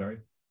military?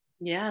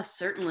 Yeah,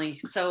 certainly.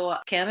 So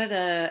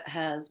Canada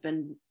has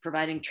been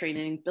providing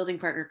training, building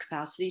partner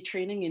capacity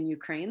training in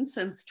Ukraine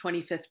since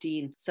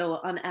 2015. So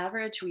on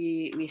average,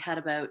 we had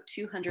about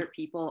 200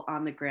 people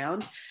on the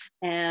ground,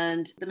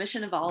 and the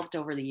mission evolved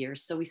over the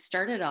years. So we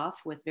started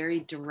off with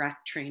very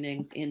direct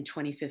training in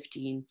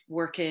 2015,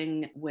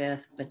 working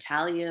with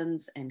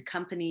battalions and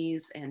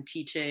companies and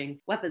teaching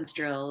weapons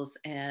drills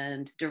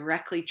and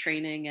directly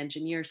training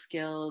engineer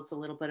skills, a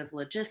little bit of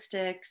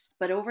logistics.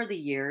 But over the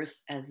years,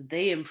 as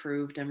they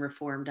improved and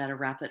reformed at a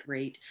rapid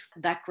rate,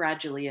 that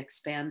gradually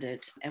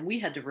expanded, and we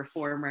had to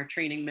reform our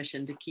training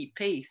mission to keep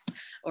pace,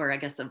 or I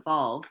guess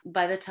evolve.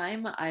 By the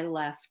time I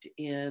left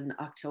in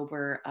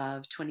October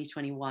of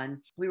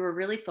 2021, we were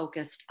really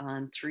focused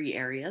on 3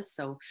 areas.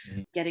 So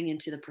getting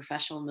into the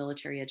professional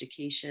military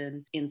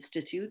education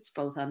institutes,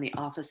 both on the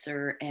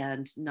officer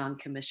and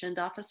non-commissioned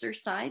officer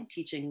side,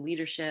 teaching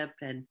leadership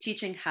and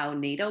teaching how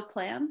NATO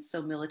plans,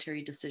 so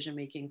military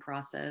decision-making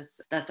process.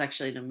 That's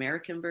actually an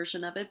American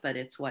version of it, but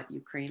it's what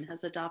Ukraine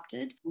has adopted.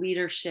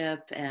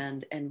 Leadership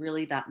and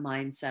really that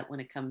mindset when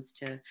it comes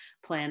to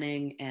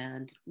planning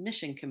and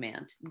mission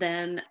command.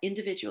 Then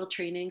individual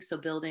training, so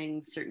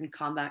building certain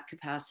combat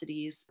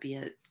capacities, be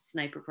it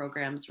sniper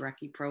programs,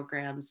 recce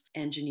programs,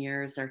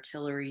 engineers,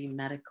 artillery,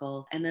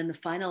 medical. And then the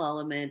final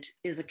element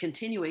is a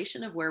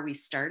continuation of where we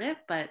started,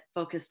 but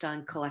focused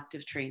on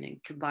collective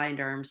training, combined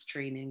arms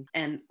training.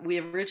 And we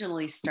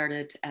originally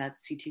started at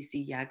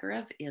CTC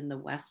Yagarev in the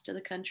west of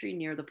the country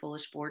near the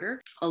Polish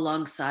border,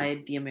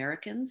 alongside the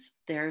Americans,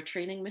 their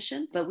training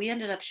mission. But we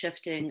ended up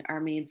shifting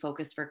our main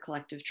focus for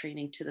collective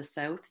training to the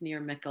south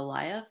near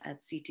Mykolaiv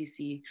at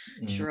CTC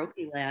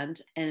Cherokee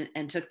Land,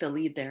 and took the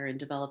lead there in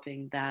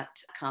developing that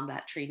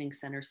combat training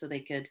center so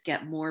they could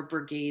get more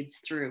brigades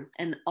through.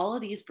 And all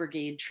of these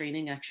brigade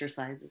training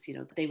exercises,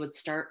 they would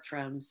start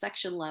from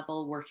section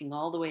level, working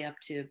all the way up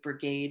to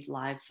brigade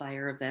live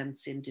fire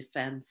events in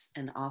defense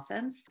and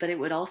offense. But it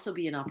would also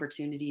be an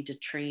opportunity to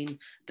train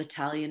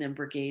battalion and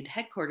brigade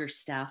headquarters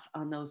staff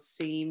on those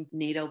same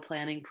NATO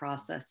planning processes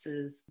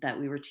processes that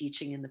we were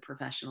teaching in the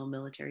professional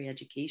military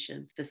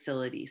education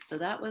facilities. So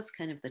that was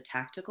kind of the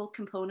tactical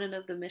component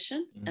of the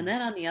mission. And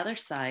then on the other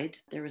side,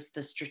 there was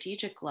the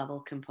strategic level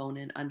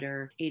component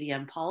under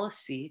ADM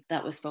policy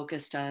that was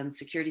focused on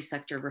security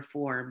sector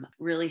reform,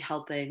 really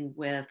helping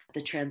with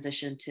the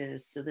transition to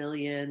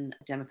civilian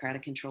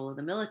democratic control of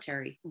the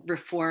military,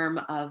 reform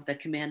of the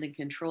command and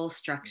control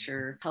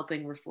structure,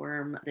 helping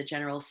reform the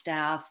general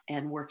staff,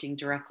 and working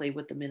directly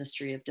with the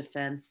Ministry of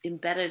Defense,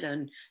 embedded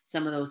in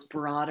some of those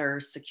broader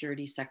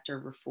security sector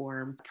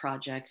reform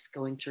projects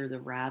going through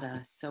the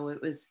RADA. So it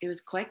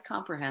was quite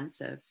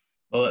comprehensive.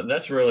 Well,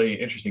 that's really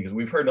interesting because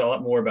we've heard a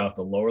lot more about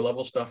the lower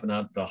level stuff and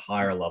not the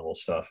higher level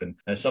stuff. And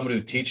as someone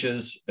who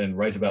teaches and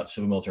writes about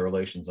civil military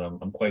relations,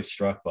 I'm quite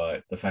struck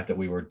by the fact that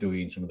we were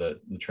doing some of the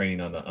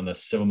training on the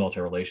civil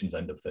military relations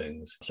end of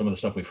things. Some of the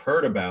stuff we've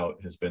heard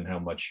about has been how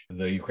much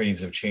the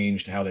Ukrainians have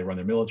changed how they run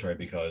their military,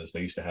 because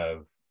they used to have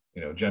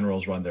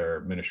generals run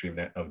their Ministry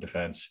of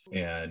Defense,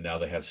 and now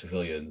they have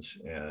civilians.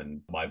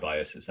 And my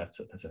bias is that's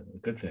a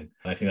good thing.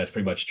 And I think that's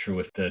pretty much true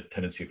with the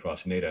tendency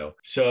across NATO.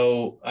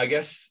 So I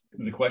guess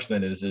the question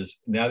then is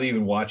now that you've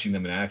been watching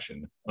them in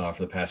action for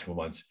the past couple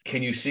months,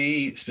 can you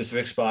see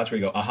specific spots where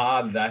you go,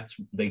 aha,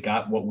 they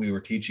got what we were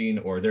teaching,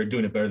 or they're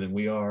doing it better than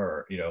we are,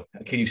 or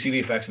can you see the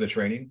effects of the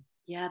training?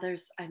 Yeah,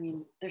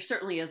 there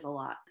certainly is a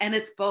lot. And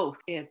it's both.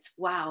 It's,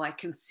 wow, I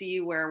can see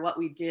where what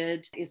we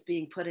did is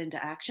being put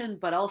into action,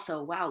 but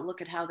also, wow,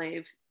 look at how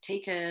they've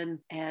taken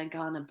and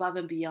gone above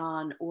and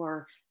beyond,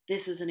 or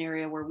this is an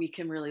area where we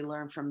can really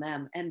learn from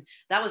them. And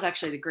that was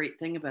actually the great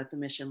thing about the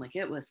mission. Like,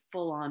 it was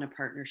full on a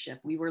partnership.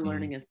 We were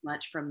learning as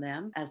much from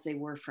them as they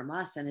were from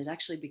us. And it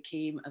actually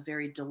became a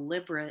very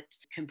deliberate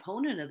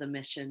component of the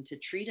mission to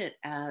treat it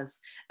as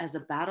a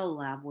battle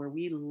lab where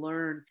we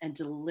learn and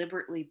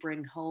deliberately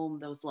bring home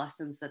those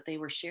lessons that they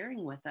were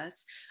sharing with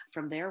us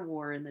from their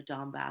war in the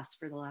Donbass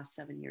for the last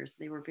 7 years.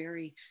 They were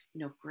very,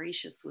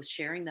 gracious with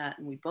sharing that.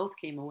 And we both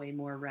came away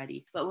more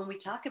ready. But when we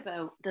talk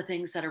about the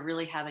things that are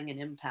really having an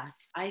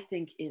impact, I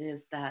think it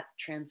is that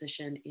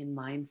transition in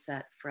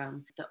mindset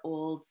from the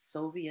old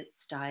Soviet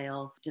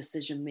style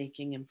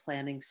decision-making and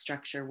planning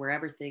structure where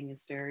everything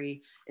is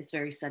very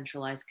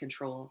centralized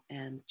control,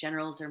 and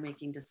generals are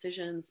making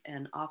decisions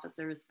and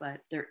officers, but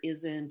there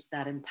isn't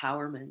that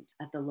empowerment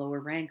at the lower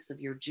ranks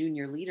of your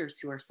junior leaders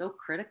who are so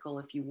critical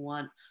if you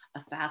want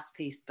a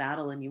fast-paced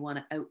battle and you want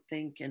to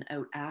outthink and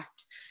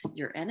outact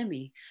your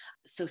enemy.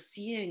 So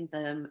seeing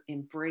them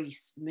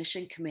embrace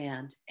mission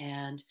command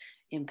and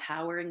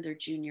empowering their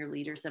junior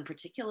leaders, and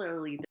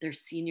particularly their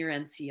senior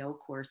NCO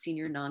Corps,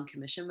 senior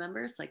non-commissioned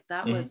members, like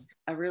that was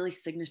a really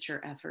signature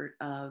effort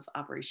of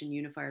Operation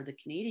UNIFIER, the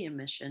Canadian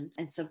mission,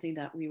 and something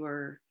that we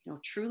were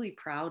truly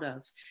proud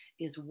of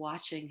is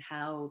watching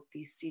how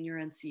these senior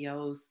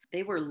NCOs,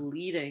 they were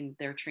leading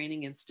their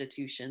training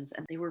institutions,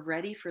 and they were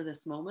ready for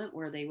this moment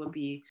where they would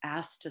be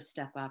asked to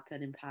step up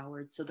and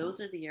empowered. So those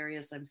are the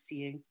areas I'm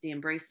seeing: the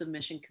embrace of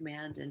mission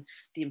command and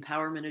the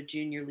empowerment of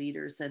junior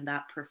leaders, and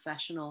that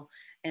professional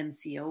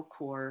NCO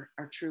Corps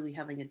are truly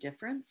having a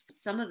difference.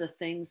 Some of the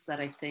things that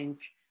I think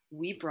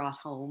we brought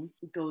home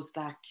goes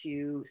back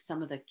to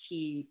some of the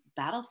key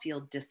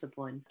battlefield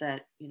discipline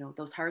that,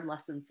 those hard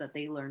lessons that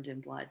they learned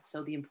in blood.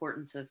 So the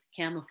importance of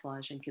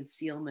camouflage and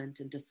concealment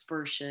and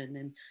dispersion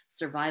and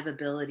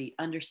survivability,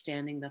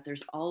 understanding that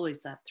there's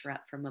always that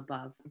threat from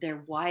above.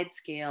 Their wide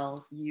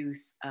scale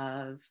use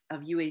of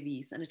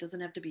UAVs, and it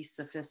doesn't have to be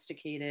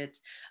sophisticated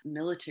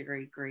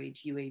military grade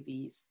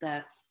UAVs,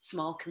 that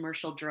small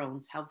commercial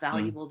drones, how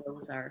valuable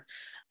those are,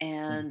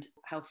 and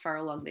how far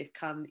along they've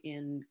come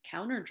in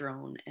counter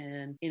drone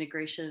and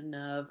integration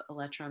of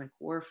electronic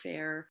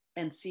warfare,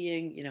 and seeing,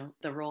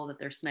 the role that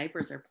their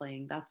snipers are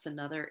playing. That's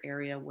another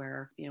area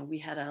where, we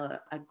had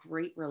a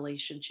great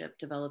relationship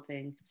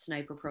developing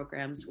sniper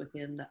programs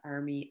within the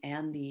Army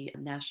and the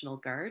National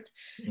Guard.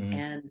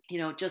 And,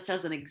 just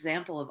as an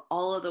example of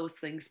all of those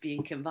things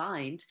being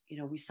combined,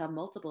 we saw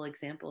multiple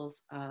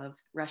examples of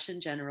Russian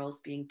generals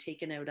being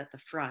taken out at the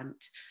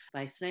front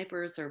by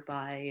snipers or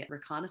by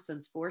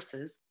reconnaissance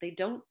forces. They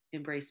don't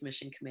embrace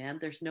mission command.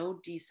 There's no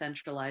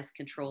decentralized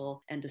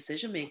control and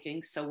decision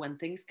making. So when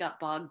things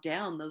got bogged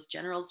down, those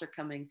generals are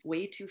coming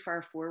way too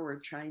far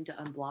forward trying to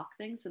unblock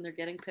things, and they're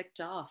getting picked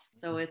off.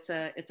 So it's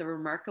a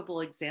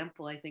remarkable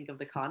example, I think, of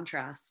the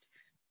contrast.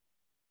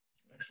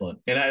 Excellent.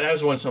 And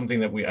that was something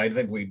that I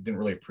think we didn't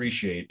really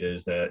appreciate,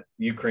 is that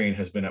Ukraine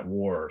has been at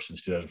war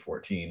since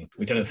 2014.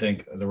 We tend to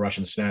think the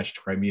Russians snatched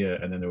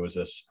Crimea, and then there was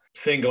this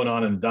thing going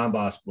on in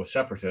Donbass with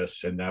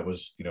separatists, and that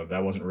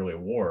wasn't really a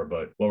war.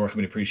 But what we're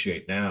coming to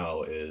appreciate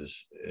now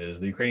is the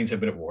Ukrainians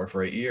have been at war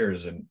for 8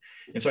 years. And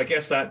so I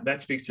guess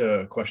that speaks to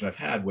a question I've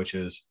had, which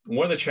is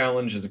one of the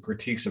challenges, the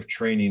critiques of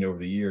training over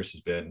the years has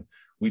been,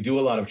 we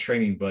do a lot of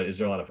training, but is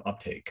there a lot of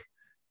uptake?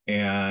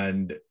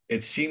 And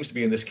it seems to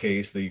be in this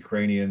case, the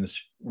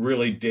Ukrainians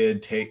really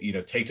did take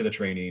to the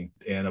training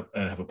and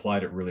have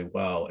applied it really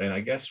well. And I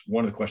guess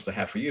one of the questions I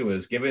have for you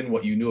is, given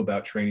what you knew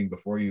about training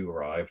before you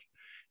arrived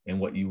and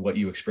what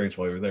you experienced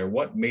while you were there,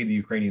 what made the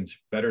Ukrainians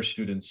better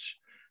students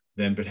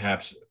than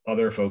perhaps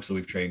other folks that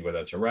we've trained, whether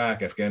it's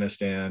Iraq,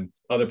 Afghanistan,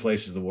 other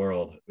places of the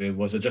world?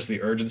 Was it just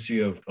the urgency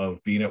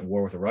of being at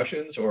war with the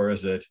Russians, or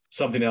is it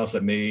something else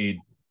that made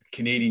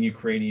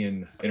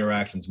Canadian-Ukrainian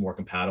interactions more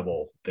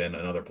compatible than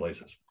in other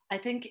places? I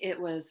think it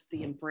was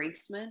the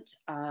embracement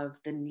of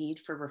the need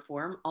for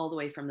reform all the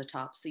way from the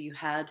top. So you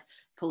had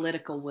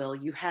political will,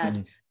 you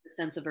had a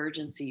sense of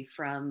urgency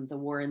from the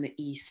war in the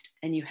East,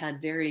 and you had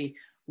very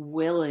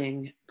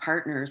willing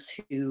partners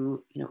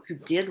who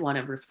did want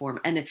to reform,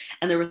 and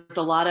there was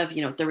a lot of,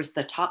 there was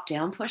the top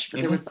down push, but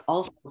there was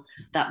also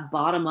that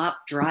bottom up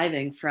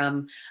driving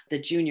from the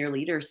junior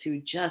leaders who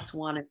just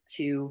wanted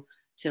to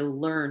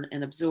learn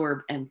and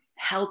absorb and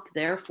help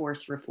their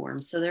force reform.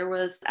 So there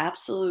was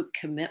absolute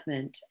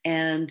commitment,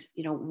 and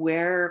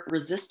where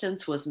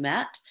resistance was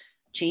met,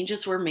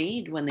 changes were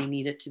made when they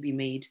needed to be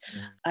made.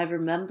 I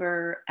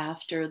remember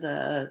after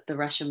the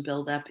Russian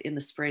buildup in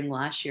the spring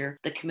last year,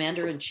 the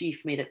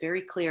commander-in-chief made it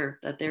very clear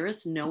that there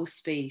is no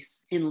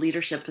space in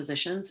leadership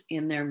positions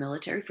in their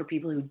military for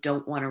people who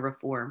don't want to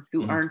reform,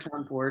 who aren't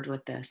on board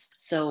with this.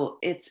 So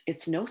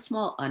it's no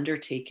small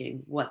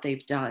undertaking what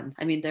they've done.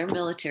 I mean, their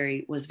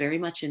military was very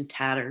much in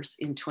tatters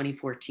in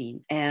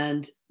 2014.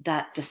 And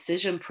that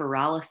decision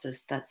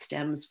paralysis that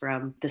stems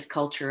from this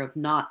culture of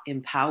not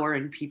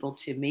empowering people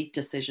to make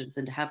decisions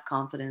and to have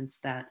confidence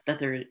that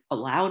they're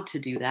allowed to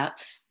do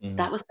that.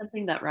 That was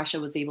something that Russia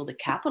was able to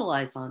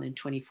capitalize on in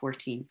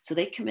 2014. So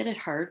they committed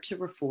hard to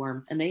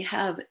reform, and they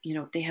have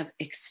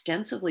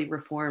extensively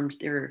reformed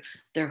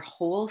their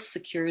whole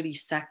security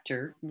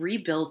sector,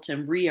 rebuilt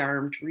and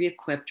rearmed,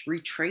 re-equipped,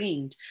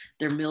 retrained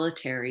their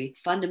military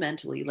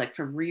fundamentally, like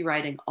from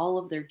rewriting all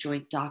of their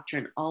joint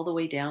doctrine all the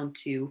way down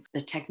to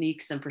the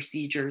techniques and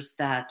procedures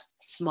that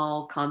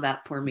small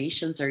combat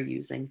formations are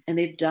using. And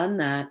they've done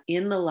that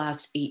in the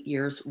last 8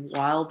 years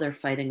while they're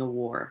fighting a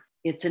war.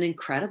 It's an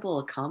incredible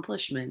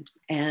accomplishment.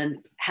 And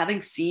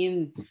having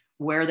seen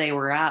where they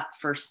were at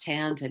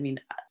firsthand, I mean,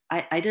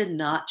 I did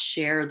not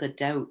share the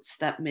doubts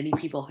that many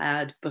people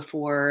had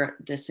before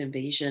this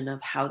invasion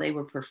of how they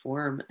would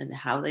perform and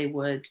how they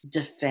would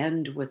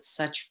defend with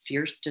such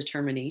fierce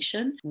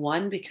determination.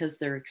 One, because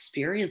they're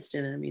experienced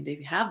in it. I mean,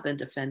 they have been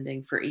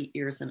defending for 8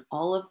 years, and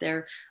all of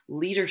their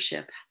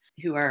leadership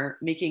who are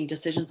making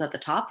decisions at the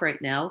top right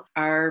now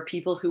are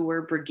people who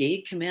were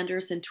brigade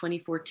commanders in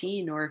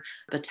 2014 or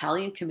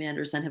battalion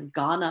commanders and have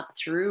gone up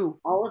through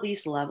all of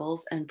these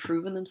levels and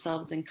proven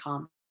themselves in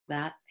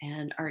combat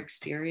and are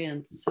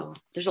experienced. So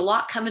there's a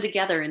lot coming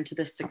together into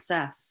this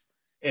success.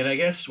 And I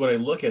guess when I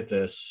look at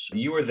this,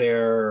 you were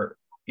there,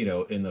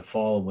 in the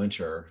fall and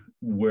winter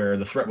where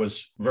the threat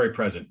was very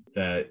present,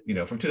 that,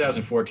 from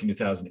 2014 to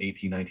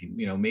 2018,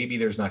 19, maybe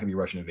there's not going to be a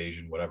Russian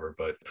invasion, whatever,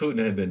 but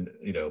Putin had been,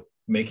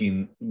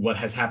 making what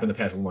has happened the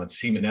past months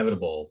seem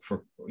inevitable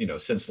for,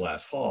 since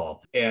last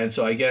fall. And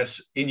so I guess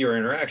in your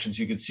interactions,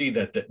 you could see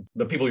that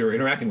the people you were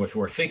interacting with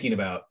were thinking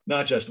about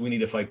not just we need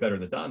to fight better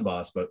in the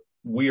Donbass, but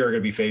we are going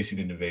to be facing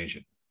an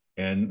invasion.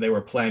 And they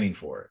were planning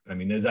for it. I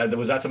mean, was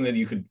that something that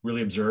you could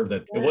really observe,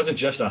 that it wasn't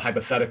just a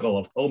hypothetical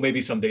of, oh,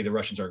 maybe someday the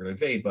Russians are going to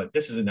invade, but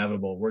this is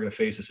inevitable. We're going to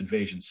face this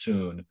invasion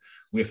soon.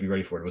 We have to be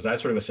ready for it. Was that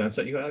sort of a sense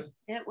that you had?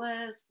 It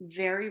was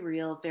very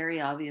real,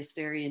 very obvious,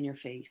 very in your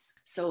face.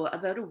 So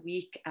about a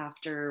week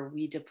after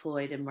we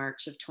deployed in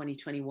March of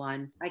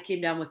 2021, I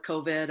came down with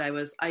COVID. I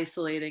was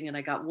isolating and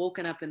I got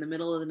woken up in the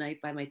middle of the night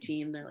by my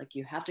team. They're like,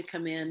 you have to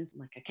come in. I'm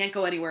like, I can't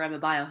go anywhere. I'm a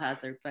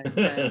biohazard, but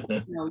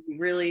you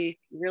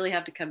really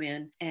have to come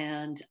in.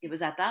 And it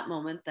was at that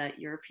moment that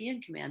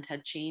European Command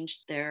had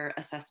changed their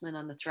assessment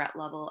on the threat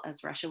level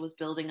as Russia was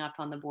building up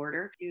on the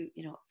border to,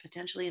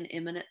 potentially an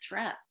imminent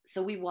threat.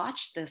 So we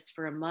watched this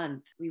for a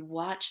month. We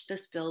watched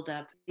this build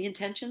up. The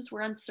intentions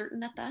were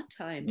uncertain at that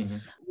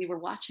time. We were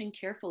watching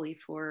carefully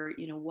for,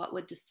 what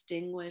would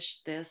distinguish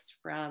this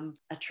from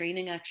a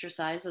training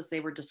exercise, as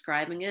they were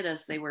describing it,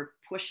 as they were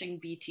pushing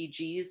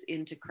BTGs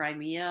into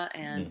Crimea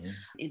and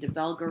into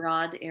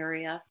Belgorod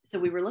area. So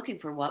we were looking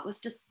for what was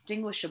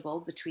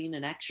distinguishable between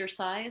an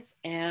exercise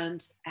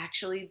and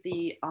actually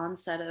the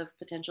onset of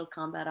potential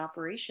combat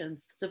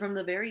operations. So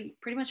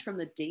pretty much from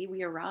the day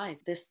we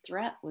arrived, this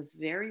threat was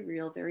very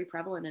real, very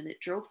prevalent, and it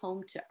drove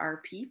home to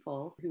our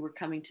people who were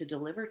coming to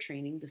deliver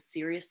training the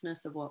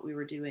seriousness of what we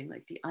were doing,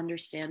 like the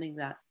understanding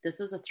that this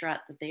is a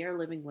threat that they are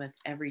living with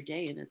every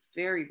day, and it's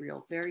very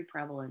real, very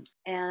prevalent.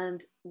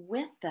 And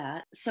with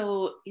that,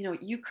 so,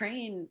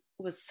 Ukraine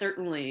was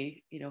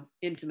certainly,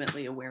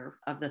 intimately aware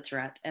of the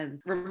threat and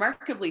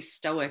remarkably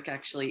stoic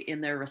actually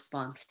in their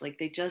response. Like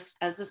they just,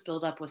 as this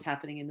buildup was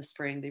happening in the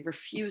spring, they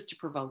refused to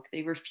provoke.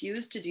 They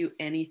refused to do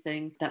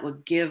anything that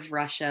would give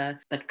Russia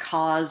the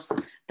cause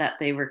that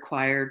they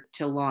required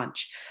to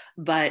launch.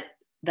 But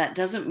that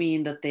doesn't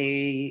mean that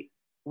they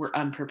were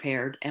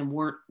unprepared and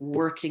weren't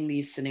working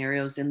these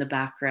scenarios in the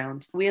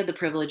background. We had the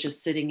privilege of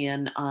sitting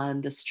in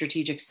on the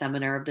strategic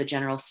seminar of the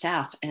General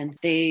Staff, and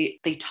they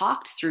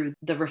talked through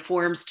the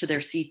reforms to their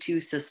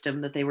C2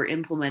 system that they were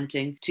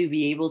implementing to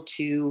be able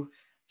to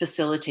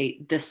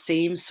facilitate the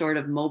same sort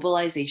of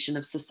mobilization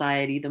of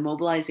society, the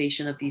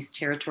mobilization of these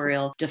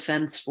territorial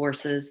defense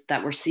forces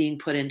that we're seeing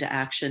put into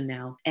action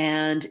now.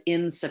 And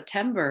in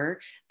September,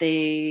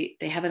 they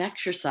have an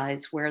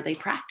exercise where they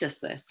practice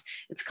this.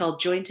 It's called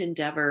Joint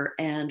Endeavor.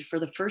 And for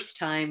the first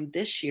time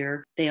this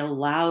year, they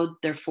allowed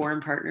their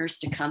foreign partners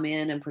to come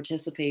in and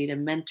participate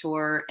and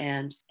mentor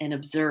and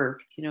observe.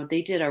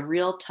 They did a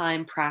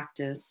real-time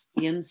practice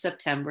in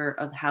September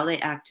of how they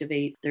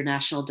activate their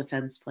national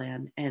defense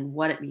plan and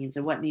what it means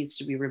and what needs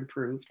to be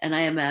improved. And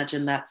I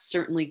imagine that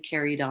certainly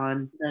carried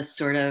on the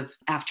sort of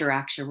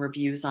after-action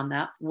reviews on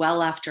that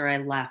well after I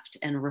left,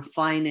 and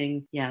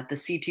refining,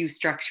 the C2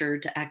 structure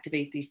to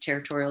activate these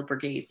territorial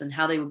brigades and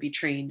how they would be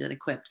trained and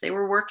equipped. They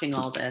were working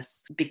all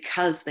this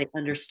because they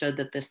understood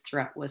that this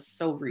threat was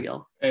so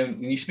real. And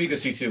you speak of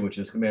C2, which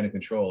is command and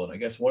control. And I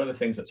guess one of the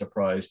things that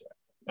surprised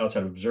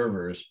outside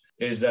observers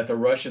is that the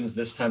Russians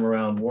this time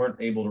around weren't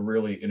able to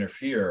really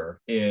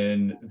interfere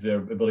in the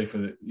ability for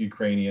the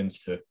Ukrainians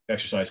to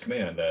exercise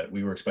command, that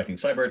we were expecting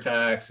cyber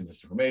attacks and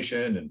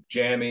disinformation and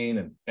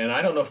jamming. And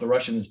I don't know if the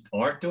Russians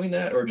aren't doing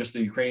that or just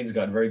the Ukrainians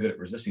got very good at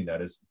resisting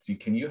that.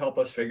 Can you help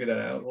us figure that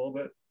out a little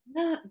bit?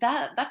 No,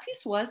 that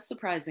piece was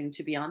surprising,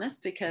 to be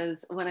honest,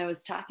 because when I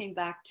was talking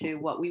back to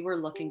what we were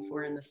looking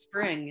for in the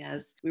spring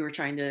as we were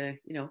trying to,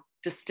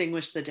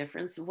 distinguish the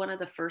difference, one of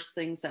the first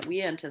things that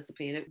we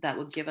anticipated that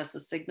would give us a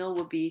signal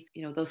would be,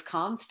 those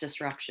comms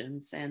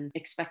disruptions, and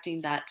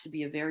expecting that to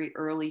be a very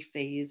early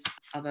phase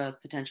of a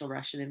potential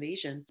Russian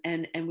invasion.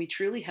 And we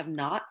truly have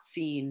not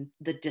seen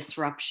the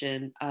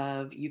disruption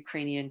of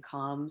Ukrainian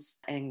comms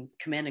and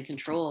command and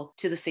control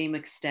to the same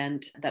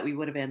extent that we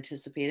would have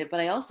anticipated. But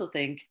I also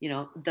think,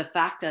 the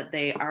fact that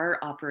they are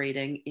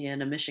operating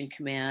in a mission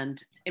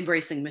command,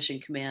 embracing mission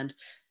command,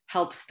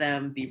 helps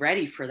them be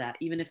ready for that,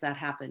 even if that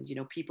happened.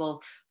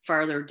 People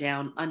farther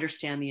down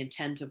understand the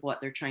intent of what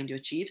they're trying to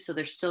achieve, so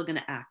they're still going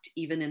to act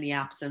even in the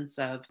absence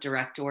of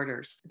direct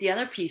orders. The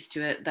other piece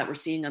to it that we're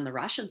seeing on the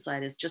Russian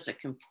side is just a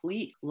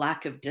complete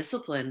lack of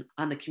discipline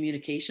on the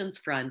communications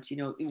front,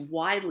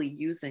 widely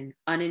using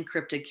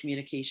unencrypted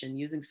communication,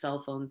 using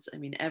cell phones. I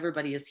mean,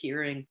 everybody is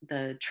hearing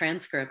the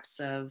transcripts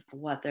of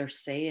what they're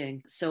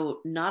saying.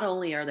 So not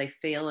only are they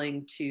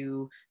failing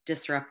to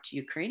disrupt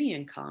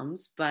Ukrainian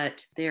comms,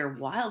 but they're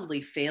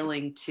wildly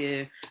failing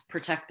to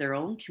protect their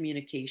own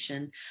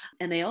communication.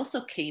 And they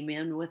also came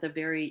in with a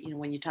very,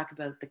 when you talk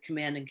about the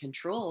command and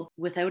control,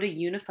 without a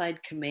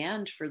unified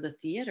command for the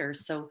theater.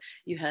 So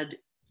you had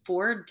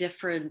 4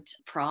 different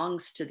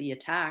prongs to the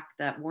attack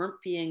that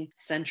weren't being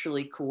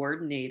centrally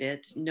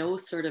coordinated, no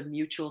sort of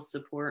mutual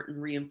support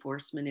and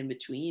reinforcement in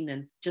between,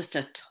 and just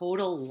a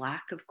total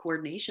lack of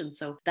coordination.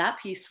 So that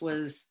piece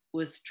was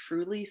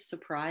truly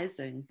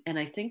surprising. And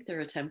I think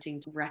they're attempting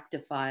to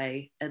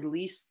rectify at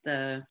least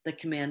the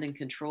command and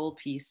control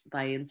piece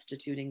by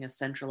instituting a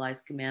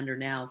centralized commander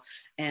now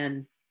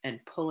and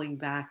pulling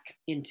back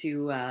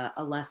into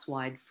a less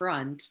wide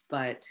front.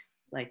 But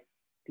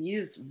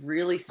these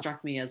really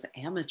struck me as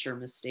amateur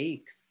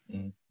mistakes.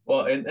 Mm.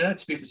 Well, and that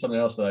speaks to something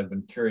else that I've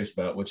been curious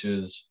about, which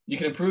is you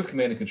can improve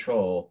command and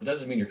control, but that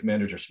doesn't mean your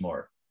commanders are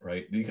smart,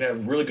 right? You can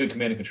have really good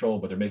command and control,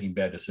 but they're making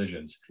bad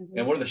decisions. Mm-hmm.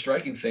 And one of the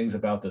striking things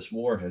about this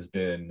war has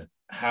been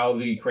how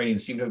the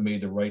Ukrainians seem to have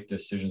made the right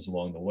decisions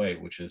along the way,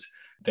 which is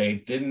they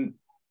didn't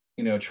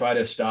try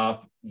to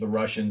stop the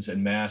Russians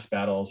in mass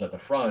battles at the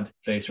front.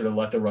 They sort of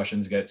let the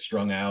Russians get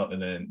strung out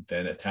and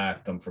then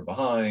attack them from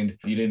behind.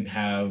 You didn't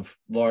have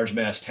large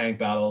mass tank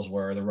battles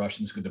where the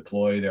Russians could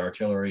deploy their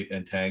artillery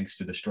and tanks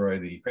to destroy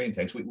the Ukrainian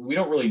tanks. We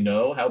don't really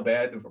know how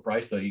bad of a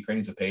price the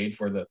Ukrainians have paid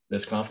for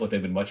this conflict.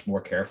 They've been much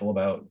more careful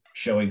about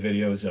showing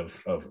videos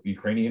of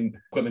Ukrainian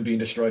equipment being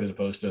destroyed as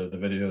opposed to the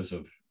videos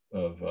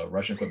of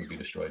Russian equipment being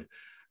destroyed.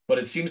 But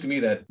it seems to me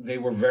that they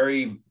were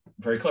very,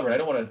 very clever. And I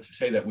don't want to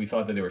say that we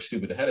thought that they were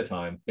stupid ahead of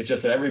time. It's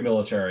just that every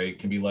military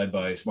can be led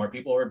by smart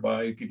people or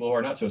by people who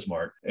are not so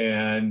smart.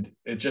 And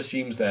it just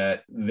seems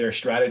that their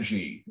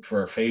strategy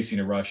for facing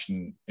a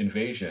Russian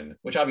invasion,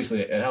 which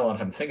obviously I had a lot of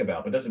time to think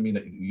about, but doesn't mean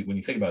that when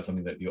you think about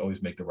something that you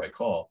always make the right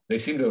call. They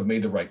seem to have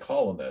made the right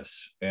call on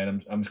this.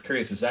 And I'm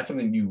curious, is that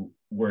something you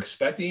were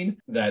expecting,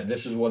 that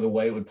this is the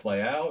way it would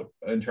play out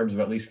in terms of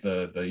at least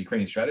the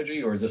Ukrainian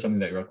strategy? Or is this something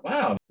that you're like,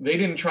 wow, they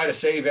didn't try to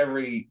save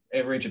every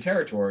inch of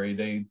territory.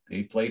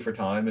 They played for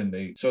time.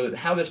 And so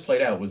how this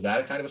played out, was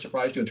that kind of a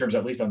surprise to you in terms of,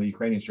 at least on the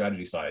Ukrainian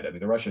strategy side? I mean,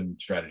 the Russian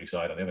strategy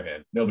side, on the other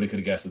hand, nobody could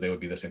have guessed that they would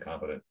be this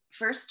incompetent.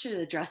 First, to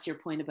address your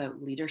point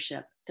about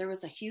leadership, there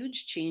was a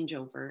huge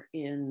changeover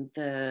in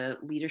the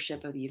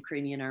leadership of the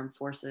Ukrainian armed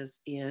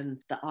forces in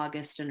the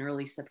August and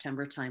early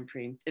September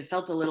timeframe. It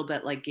felt a little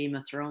bit like Game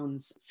of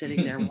Thrones,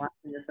 sitting there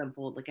watching this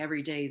unfold. Like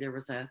every day there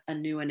was a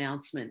new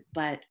announcement.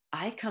 But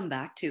I come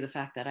back to the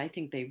fact that I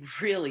think they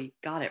really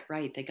got it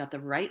right. They got the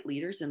right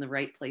leaders in the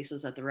right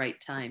places at the right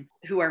time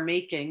who are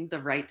making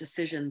the right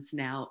decisions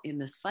now in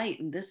this fight.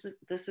 And this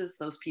is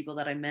those people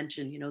that I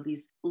mentioned,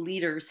 these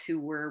leaders who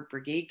were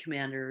brigade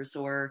commanders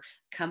or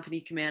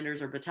company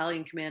commanders or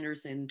battalion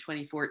commanders in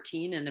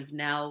 2014 and have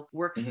now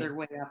worked their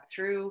way up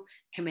through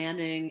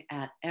commanding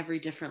at every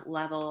different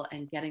level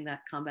and getting that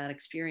combat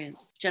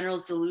experience. General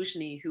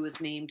Zaluzhny, who was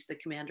named the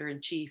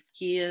commander-in-chief,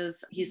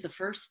 he's the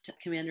first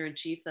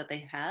commander-in-chief that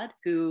they had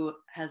who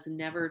has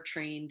never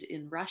trained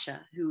in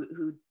Russia,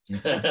 who I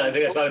think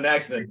that's not an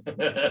accident.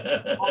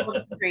 all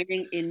of the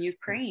training in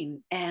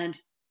Ukraine. And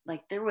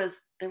like there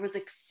was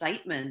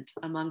excitement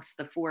amongst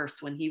the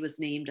force when he was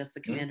named as the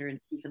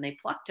commander-in-chief, and they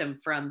plucked him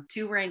from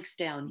 2 ranks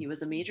down. He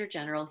was a major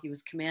general. He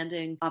was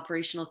commanding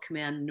Operational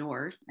Command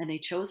North, and they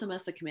chose him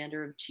as the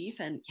commander-in-chief.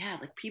 And yeah,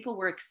 like people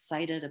were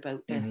excited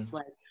about this.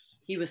 Like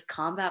he was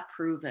combat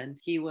proven.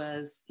 He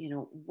was,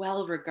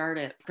 well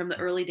regarded from the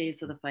early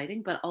days of the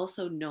fighting, but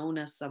also known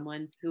as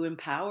someone who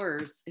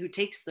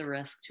takes the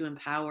risk to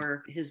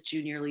empower his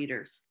junior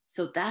leaders.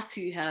 So that's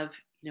who you have,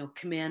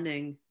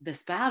 commanding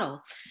this battle.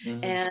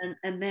 And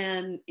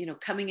then,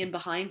 coming in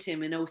behind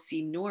him in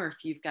OC North,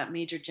 you've got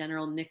Major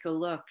General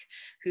Nikoluk,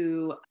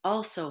 who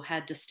also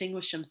had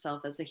distinguished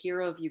himself as a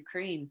hero of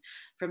Ukraine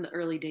from the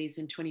early days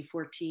in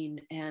 2014.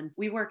 And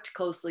we worked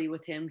closely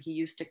with him. He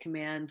used to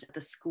command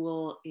the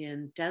school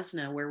in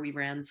Desna, where we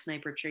ran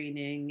sniper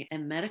training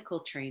and medical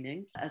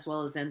training, as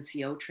well as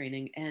NCO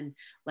training. And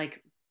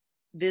like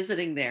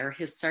visiting there,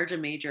 his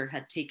sergeant major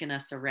had taken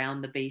us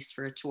around the base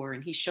for a tour,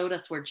 and he showed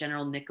us where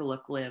General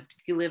Nikoluk lived.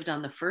 He lived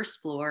on the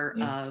first floor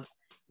of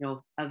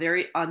a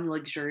very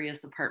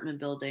unluxurious apartment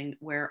building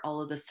where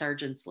all of the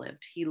sergeants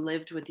lived. He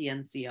lived with the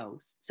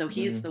NCOs. So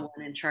he's the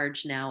one in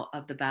charge now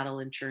of the battle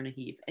in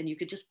Chernihiv. And you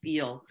could just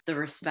feel the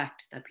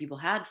respect that people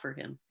had for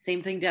him.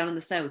 Same thing down in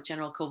the south,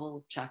 General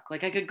Kovalchuk.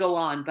 Like I could go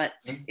on, but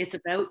it's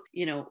about,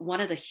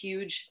 one of the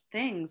huge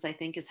things I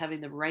think is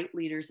having the right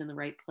leaders in the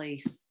right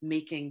place,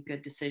 making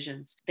good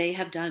decisions. They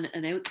have done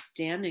an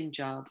outstanding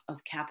job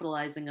of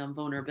capitalizing on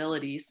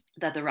vulnerabilities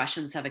that the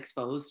Russians have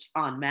exposed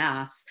en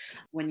masse.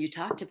 When you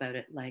talked about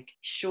it, like,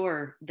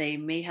 sure, they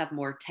may have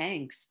more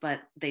tanks, but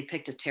they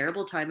picked a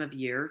terrible time of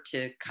year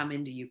to come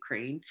into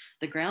Ukraine.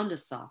 The ground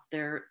is soft.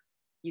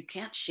 You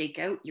can't shake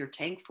out your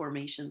tank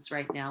formations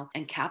right now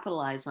and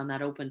capitalize on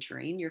that open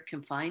terrain. You're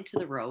confined to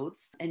the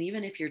roads. And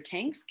even if your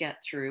tanks get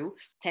through,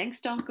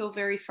 tanks don't go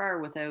very far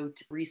without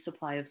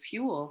resupply of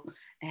fuel.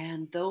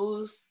 And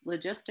those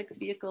logistics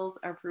vehicles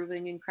are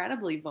proving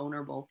incredibly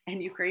vulnerable.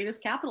 And Ukraine is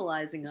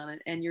capitalizing on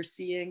it. And you're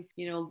seeing,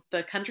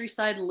 the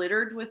countryside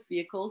littered with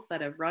vehicles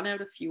that have run out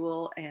of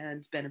fuel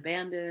and been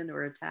abandoned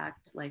or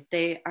attacked. Like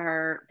they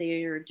are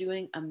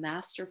doing a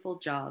masterful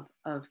job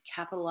of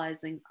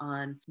capitalizing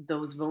on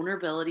those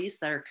vulnerabilities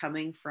that are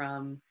coming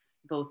from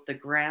both the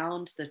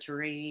ground, the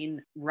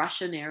terrain,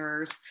 Russian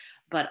errors,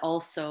 but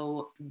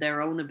also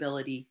their own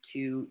ability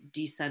to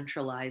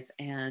decentralize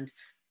and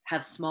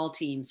have small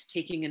teams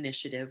taking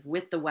initiative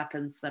with the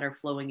weapons that are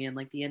flowing in,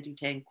 like the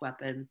anti-tank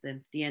weapons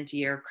and the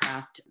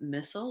anti-aircraft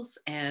missiles,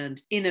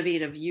 and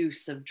innovative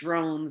use of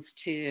drones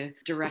to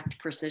direct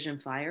precision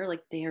fire.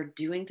 Like they are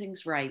doing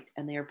things right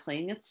and they are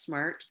playing it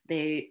smart.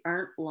 They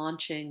aren't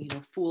launching,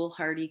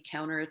 foolhardy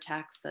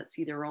counterattacks that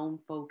see their own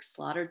folks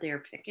slaughtered. They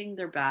are picking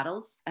their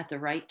battles at the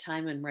right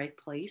time and right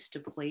place to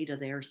play to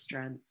their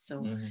strengths.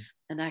 So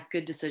and that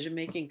good decision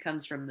making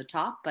comes from the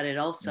top, but it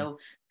also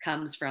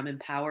comes from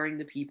empowering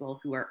the people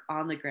who are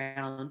on the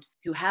ground,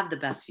 who have the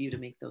best view to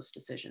make those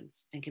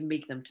decisions and can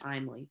make them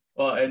timely.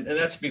 Well, and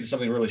that speaks to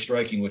something really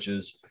striking, which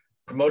is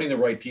promoting the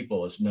right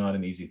people is not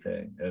an easy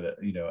thing.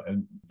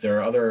 And there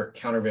are other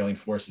countervailing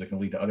forces that can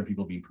lead to other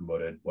people being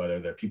promoted, whether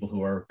they're people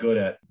who are good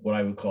at what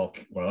a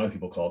lot of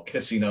people call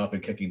kissing up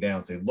and kicking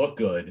down. So they look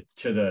good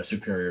to the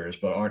superiors,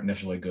 but aren't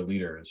necessarily good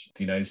leaders.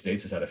 The United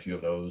States has had a few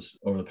of those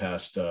over the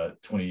past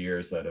 20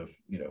 years that have,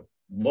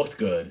 looked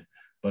good,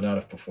 but not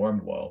have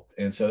performed well.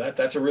 And so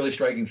that's a really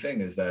striking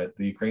thing, is that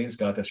the Ukrainians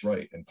got this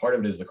right. And part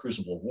of it is the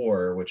crucible of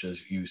war, which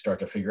is you start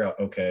to figure out,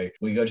 okay,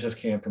 we just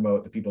can't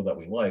promote the people that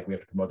we like. We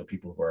have to promote the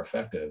people who are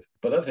effective.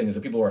 But the other thing is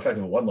the people who are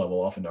effective at one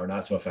level often are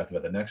not so effective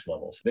at the next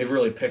levels. They've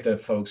really picked up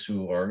folks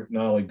who are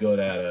not only good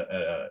at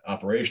an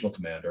operational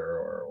commander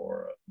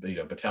or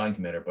battalion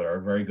commander, but are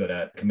very good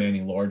at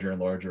commanding larger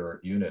and larger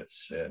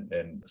units.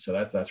 And so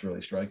that's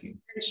really striking.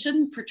 It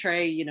shouldn't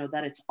portray,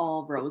 that it's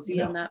all rosy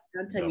on that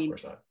front. I mean,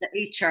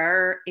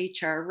 the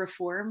HR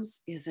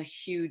reforms is a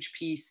huge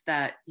piece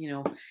that,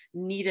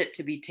 needed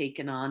to be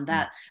taken on.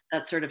 That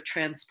sort of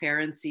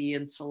transparency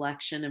and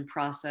selection and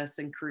process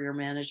and career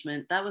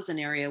management, that was an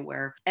area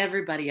where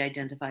everybody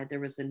identified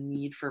there was a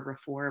need for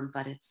reform,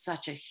 but it's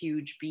such a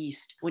huge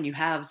beast. When you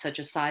have such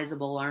a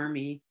sizable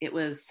army, it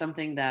was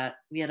something that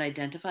we had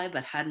identified,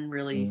 but hadn't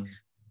really,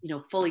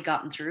 fully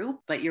gotten through.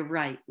 But you're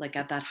right, like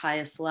at that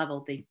highest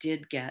level, they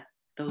did get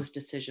those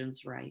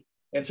decisions right.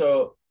 And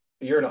so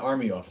you're an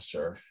Army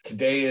officer.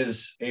 Today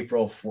is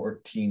April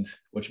 14th,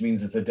 which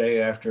means it's the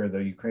day after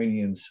the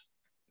Ukrainians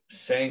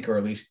sank, or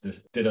at least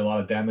did a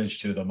lot of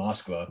damage to the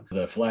Moskva,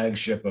 the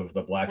flagship of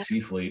the Black Sea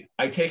Fleet.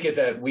 I take it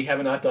that we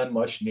have not done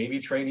much Navy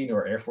training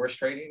or Air Force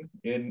training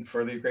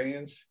for the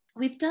Ukrainians?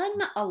 We've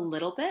done a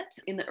little bit.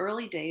 In the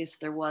early days,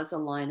 there was a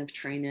line of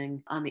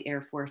training on the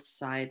Air Force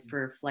side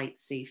for flight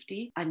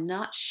safety. I'm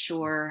not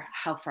sure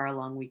how far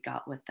along we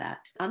got with that.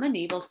 On the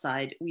naval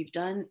side, we've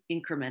done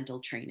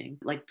incremental training,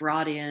 like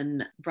brought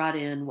in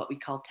what we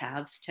call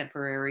TAVs,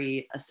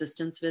 temporary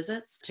assistance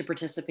visits, to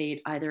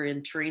participate either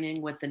in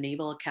training with the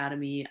Naval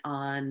Academy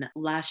on.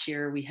 Last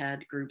year, we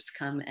had groups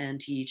come and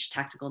teach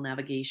tactical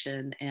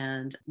navigation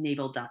and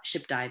naval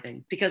ship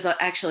diving, because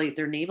actually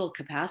their naval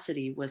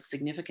capacity was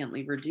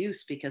significantly reduced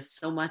because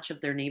so much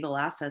of their naval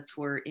assets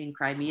were in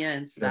Crimea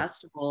and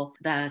Sevastopol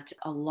that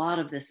a lot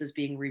of this is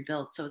being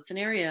rebuilt. So it's an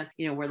area,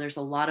 where there's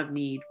a lot of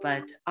need.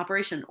 But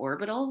Operation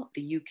Orbital,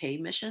 the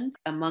UK mission,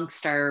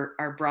 amongst our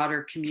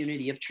broader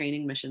community of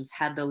training missions,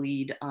 had the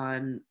lead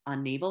on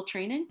naval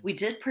training. We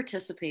did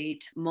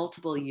participate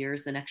multiple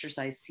years in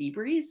Exercise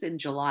Seabreeze in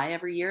July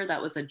every year.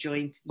 That was a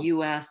joint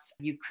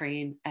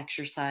US-Ukraine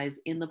exercise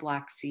in the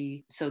Black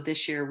Sea. So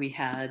this year we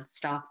had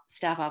staff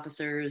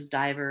officers,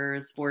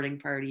 divers, boarding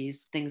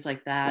parties, things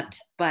like that.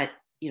 But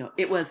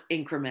it was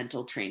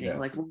incremental training. Yeah.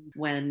 Like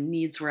when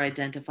needs were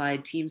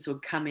identified, teams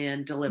would come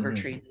in, deliver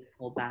training,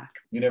 pull back.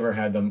 You never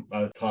had them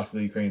talk to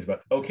the Ukrainians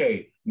about,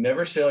 okay,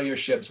 never sail your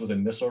ships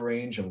within missile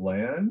range of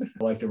land.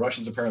 Like the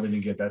Russians apparently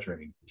didn't get that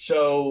training.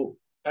 So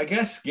I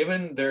guess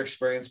given their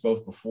experience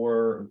both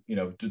before,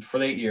 for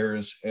the 8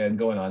 years and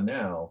going on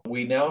now,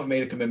 we now have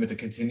made a commitment to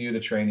continue the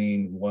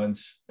training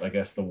once, I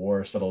guess, the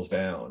war settles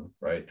down,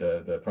 right?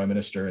 The Prime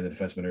Minister and the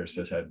Defense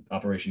Minister has said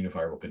Operation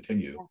UNIFIER will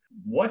continue.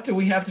 What do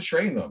we have to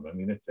train them? I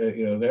mean, it's,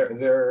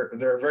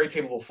 they're a very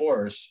capable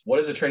force. What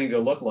is the training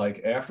going to look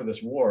like after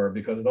this war?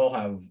 Because they'll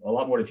have a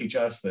lot more to teach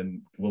us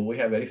than will we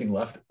have anything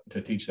left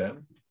to teach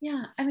them?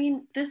 Yeah, I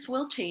mean, this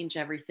will change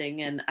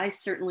everything. And I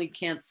certainly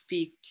can't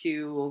speak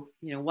to,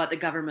 what the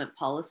government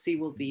policy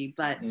will be,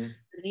 but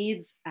the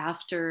needs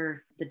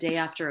after the day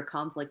after a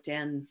conflict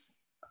ends,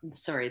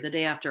 the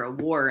day after a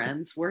war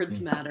ends,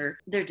 words matter,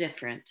 they're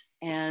different.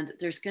 And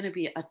there's going to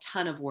be a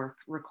ton of work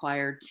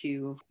required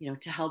to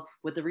help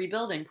with the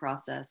rebuilding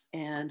process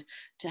and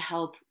to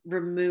help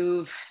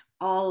remove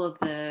all of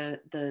the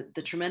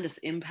tremendous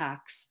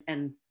impacts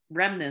and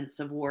remnants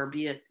of war,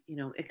 be it,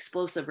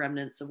 explosive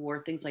remnants of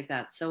war, things like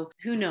that. So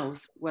who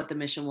knows what the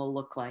mission will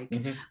look like,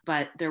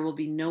 but there will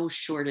be no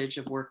shortage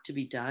of work to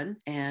be done.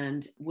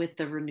 And with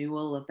the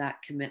renewal of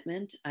that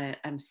commitment,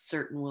 I'm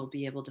certain we'll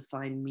be able to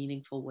find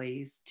meaningful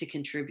ways to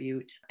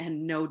contribute.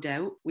 And no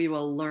doubt we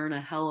will learn a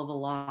hell of a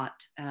lot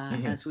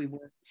as we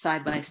work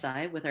side by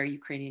side with our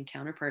Ukrainian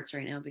counterparts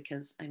right now,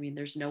 because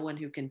there's no one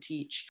who can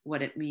teach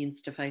what it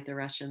means to fight the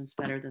Russians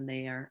better than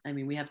they are.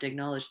 We have to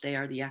acknowledge they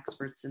are the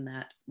experts in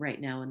that right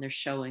now, and they're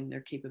showing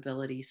their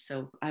capabilities.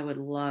 So I would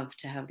love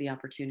to have the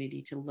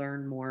opportunity to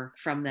learn more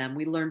from them.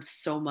 We learned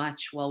so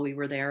much while we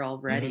were there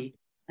already.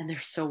 And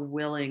they're so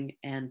willing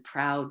and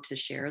proud to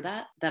share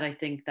that I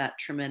think that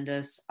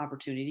tremendous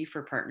opportunity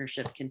for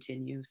partnership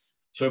continues.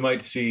 So we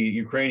might see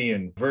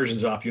Ukrainian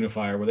versions of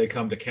UNIFIER where they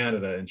come to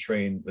Canada and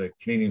train the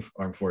Canadian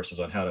Armed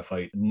Forces on how to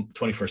fight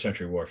 21st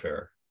century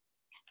warfare.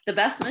 The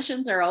best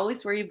missions are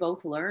always where you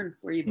both learn,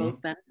 where you both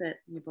benefit,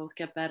 you both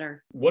get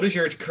better. What is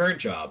your current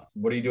job?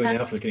 What are you doing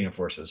now for the Canadian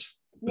Forces?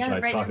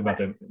 Besides talking about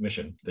the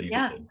mission that you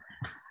just did.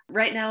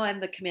 Right now, I'm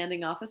the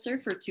commanding officer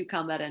for 2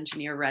 Combat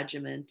Engineer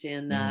Regiment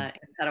in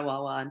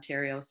Petawawa,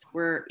 Ontario. So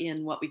we're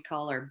in what we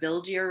call our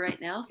build year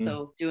right now.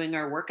 So doing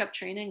our workup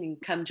training,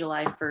 and come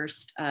July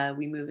 1st,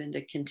 we move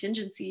into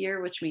contingency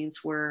year, which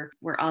means we're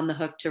on the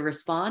hook to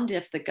respond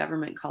if the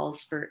government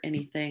calls for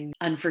anything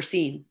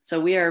unforeseen. So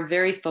we are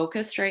very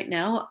focused right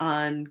now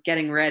on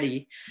getting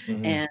ready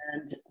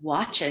and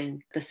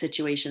watching the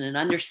situation and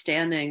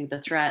understanding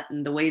the threat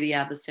and the way the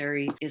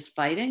adversary is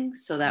fighting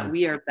so that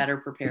we are better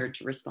prepared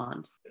to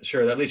respond.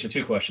 Sure. That leads to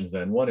 2 questions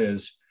then. One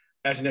is,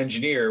 as an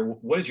engineer,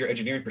 what is your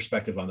engineering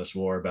perspective on this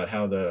war, about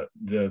how the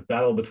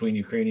battle between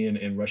Ukrainian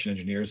and Russian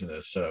engineers in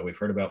this? We've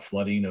heard about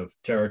flooding of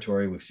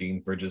territory. We've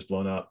seen bridges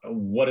blown up.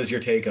 What is your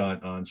take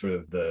on sort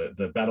of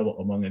the battle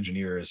among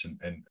engineers?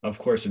 And of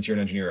course, since you're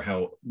an engineer,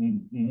 how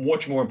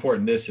much more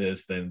important this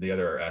is than the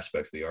other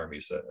aspects of the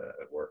Army's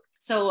at work?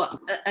 So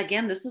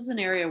again, this is an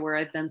area where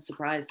I've been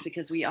surprised,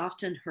 because we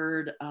often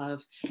heard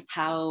of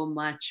how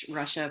much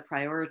Russia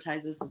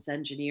prioritizes its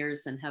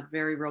engineers and have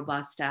very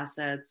robust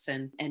assets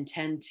and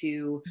tend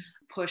to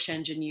push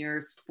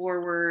engineers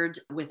forward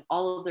with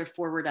all of their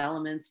forward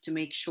elements to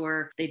make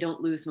sure they don't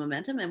lose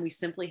momentum. And we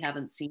simply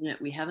haven't seen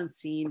it. We haven't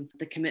seen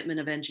the commitment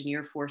of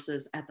engineer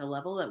forces at the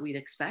level that we'd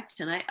expect.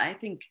 And I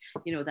think,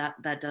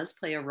 that does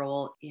play a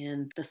role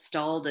in the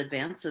stalled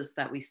advances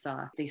that we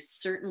saw. They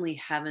certainly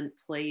haven't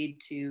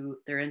played to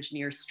their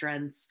engineer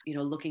strengths,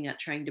 looking at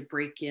trying to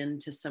break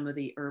into some of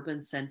the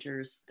urban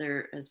centers.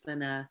 There has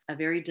been a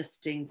very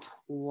distinct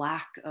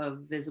lack of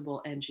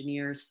visible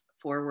engineers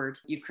forward.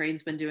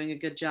 Ukraine's been doing a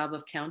good job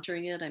of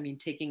countering it. I mean,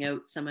 taking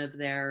out some of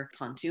their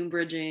pontoon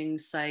bridging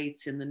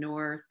sites in the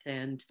north.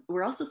 And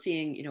we're also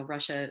seeing,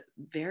 Russia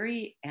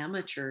very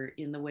amateur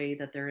in the way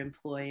that they're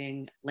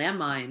employing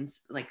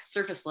landmines, like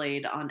surface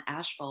laid on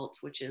asphalt,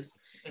 which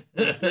is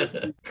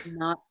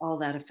not all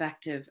that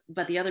effective.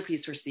 But the other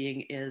piece we're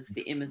seeing is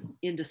the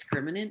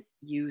indiscriminate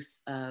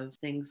use of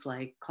things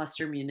like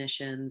cluster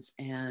munitions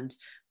and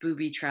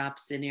booby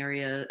traps in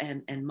area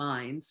and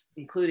mines,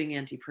 including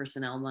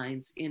anti-personnel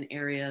mines in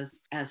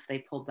areas as they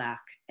pull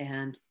back.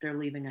 And they're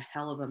leaving a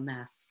hell of a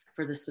mess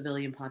for the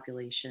civilian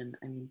population.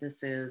 I mean,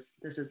 this is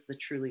the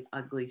truly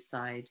ugly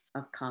side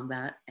of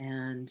combat.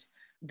 And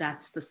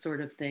that's the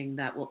sort of thing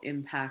that will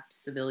impact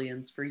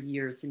civilians for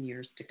years and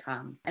years to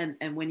come.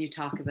 And when you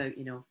talk about,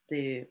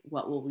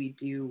 what will we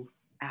do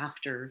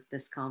after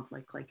this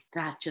conflict, like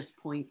that just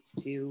points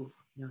to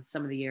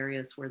some of the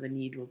areas where the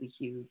need will be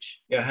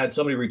huge. Yeah, I had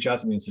somebody reach out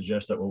to me and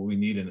suggest that what we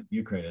need in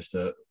Ukraine is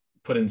to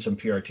put in some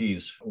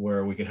PRTs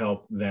where we could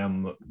help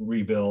them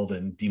rebuild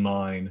and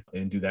demine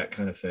and do that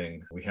kind of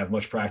thing. We have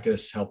much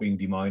practice helping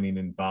demining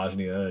in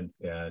Bosnia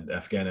and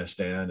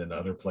Afghanistan and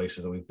other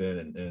places that we've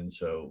been. And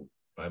so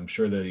I'm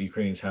sure the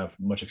Ukrainians have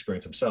much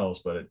experience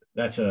themselves, but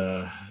it's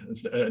an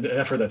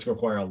effort that's going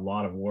to require a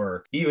lot of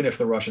work, even if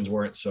the Russians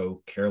weren't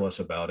so careless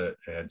about it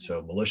and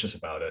so malicious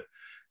about it.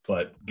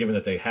 But given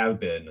that they have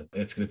been,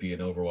 it's going to be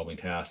an overwhelming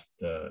task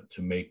to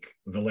make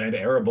the land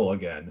arable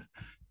again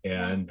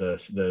and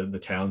the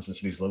towns and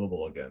cities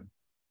livable again.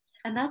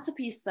 And that's a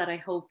piece that I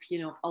hope,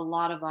 a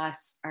lot of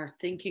us are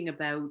thinking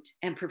about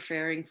and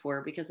preparing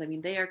for, because I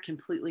mean, they are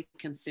completely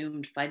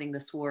consumed fighting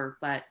this war,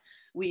 but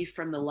we,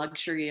 from the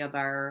luxury of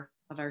our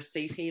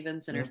safe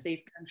havens and our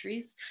safe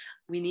countries,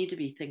 we need to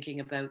be thinking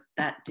about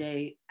that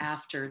day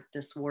after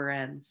this war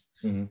ends,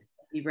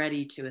 be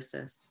ready to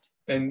assist.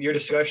 And your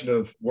discussion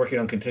of working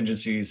on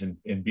contingencies and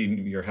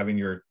you're having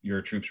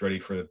your troops ready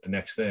for the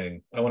next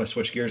thing, I want to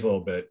switch gears a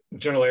little bit.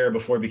 General Eyre,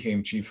 before he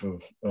became chief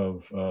of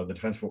the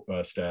defense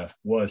staff,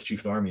 was chief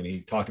of the army, and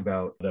he talked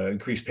about the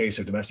increased pace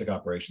of domestic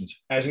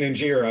operations. As an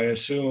engineer, I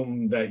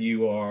assume that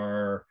you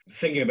are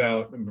thinking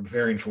about and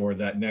preparing for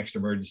that next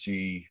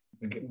emergency.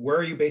 Where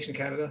are you based in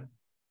Canada?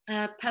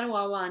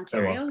 Petawawa,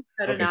 Ontario,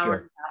 about an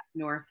hour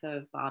north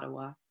of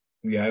Ottawa.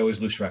 Yeah, I always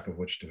lose track of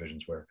which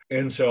divisions where.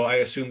 And so I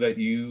assume that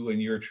you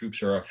and your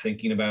troops are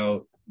thinking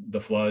about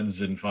the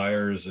floods and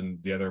fires and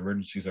the other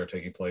emergencies that are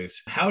taking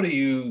place. How do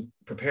you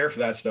prepare for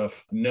that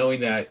stuff,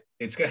 knowing that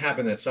it's going to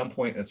happen at some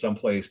point at some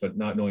place, but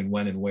not knowing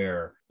when and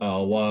where,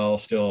 while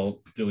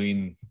still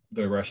doing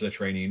the rest of the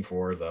training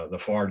for the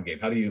foreign game?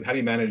 How do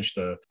you manage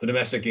the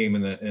domestic game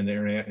and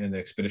the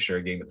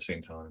expeditionary game at the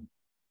same time?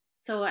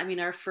 So, I mean,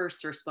 our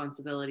first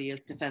responsibility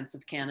is defense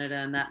of Canada,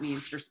 and that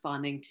means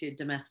responding to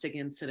domestic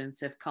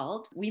incidents if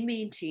called. We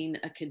maintain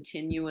a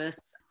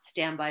continuous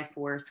standby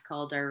force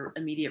called our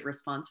immediate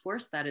response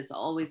force that is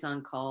always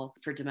on call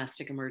for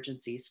domestic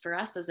emergencies. For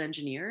us as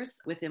engineers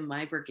within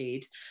my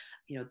brigade,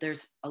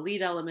 there's a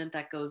lead element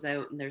that goes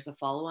out and there's a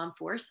follow-on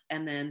force.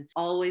 And then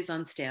always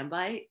on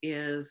standby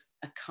is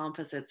a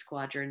composite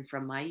squadron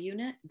from my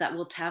unit that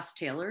will task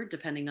tailor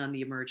depending on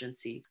the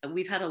emergency.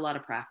 We've had a lot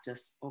of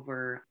practice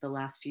over the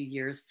last few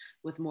years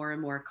with more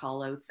and more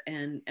call-outs,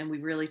 and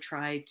we really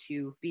try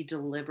to be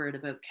deliberate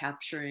about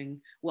capturing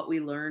what we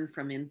learn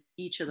from in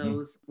each of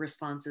those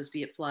responses,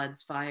 be it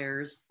floods,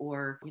 fires,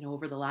 or,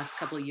 over the last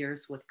couple of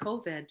years with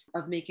COVID,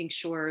 of making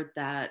sure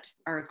that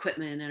our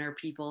equipment and our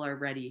people are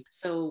ready.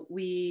 So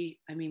we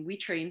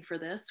train for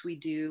this. We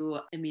do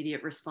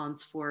immediate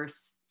response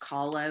force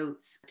call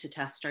outs to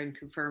test and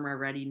confirm our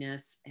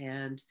readiness.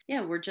 And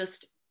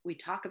we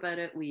talk about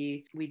it,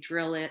 we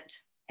drill it,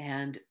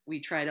 and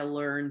we try to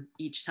learn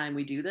each time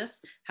we do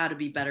this how to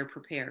be better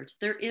prepared.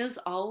 It is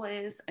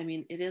always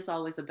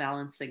a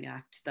balancing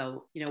act,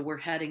 though. We're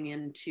heading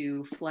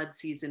into flood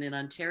season in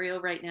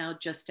Ontario right now,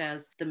 just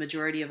as the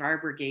majority of our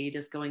brigade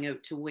is going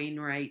out to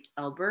Wainwright,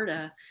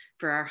 Alberta,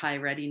 for our high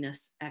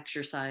readiness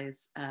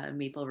exercise,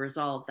 Maple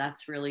Resolve.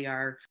 That's really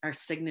our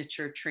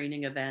signature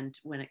training event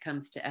when it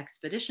comes to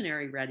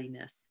expeditionary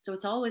readiness. So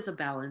it's always a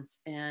balance.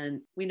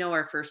 And we know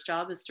our first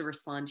job is to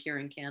respond here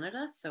in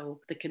Canada. So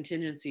the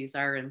contingencies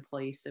are in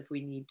place if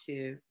we need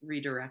to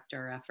redirect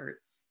our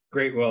efforts.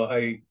 Great. Well,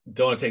 I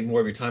don't want to take more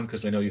of your time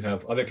because I know you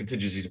have other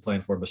contingencies to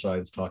plan for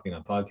besides talking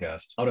on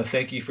podcasts. I want to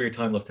thank you for your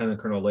time, Lieutenant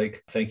Colonel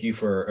Lake. Thank you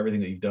for everything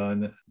that you've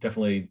done.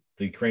 Definitely,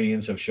 the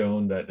Ukrainians have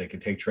shown that they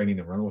can take training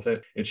and run with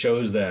it. It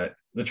shows that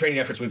the training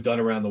efforts we've done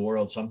around the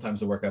world,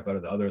 sometimes they work out better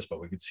than others, but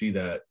we could see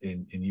that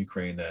in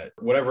Ukraine, that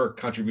whatever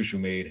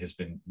contribution we made has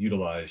been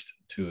utilized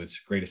to its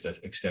greatest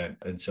extent.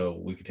 And so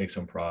we could take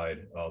some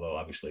pride, although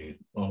obviously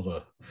all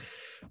the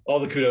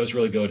kudos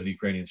really go to the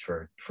Ukrainians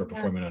for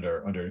performing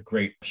under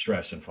great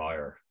stress and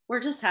fire. We're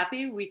just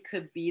happy we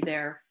could be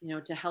there,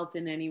 to help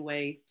in any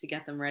way to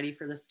get them ready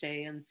for this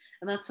day. And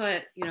that's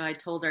what, I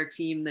told our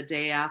team the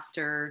day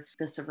after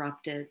this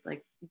erupted,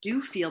 like,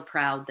 do feel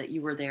proud that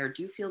you were there.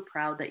 Do feel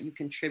proud that you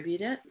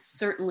contributed.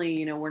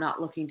 Certainly, we're not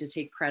looking to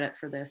take credit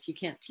for this. You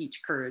can't teach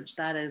courage.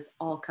 That is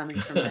all coming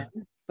from them.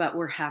 but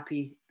we're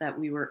happy that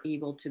we were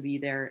able to be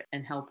there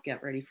and help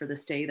get ready for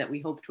this day that we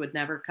hoped would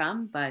never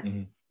come, but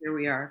here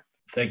we are.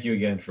 Thank you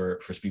again for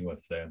speaking with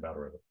us today on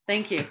Battle River.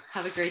 Thank you.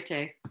 Have a great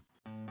day.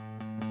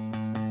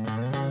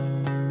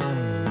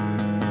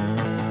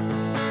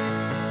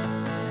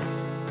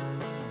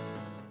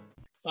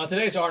 On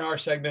today's R&R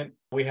segment,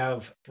 we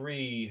have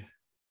 3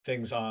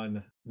 things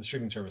on the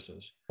streaming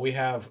services. We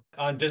have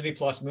on Disney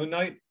Plus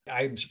Moonknight.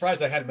 I'm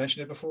surprised I hadn't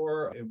mentioned it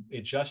before.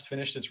 It just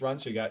finished its run,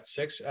 so you got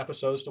 6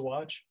 episodes to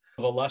watch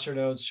of a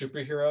lesser-known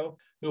superhero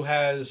who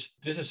has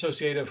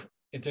dissociative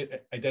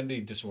identity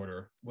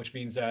disorder, which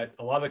means that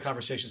a lot of the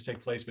conversations take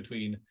place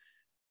between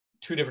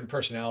 2 different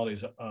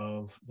personalities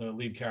of the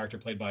lead character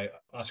played by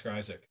Oscar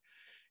Isaac.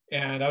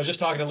 And I was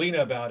just talking to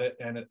Linna about it,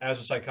 and as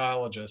a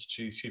psychologist,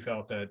 she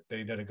felt that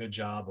they did a good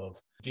job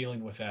of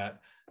dealing with that.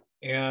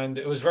 And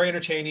it was very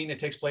entertaining. It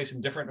takes place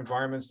in different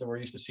environments than we're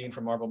used to seeing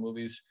from Marvel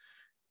movies.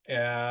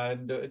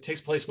 And it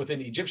takes place within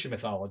Egyptian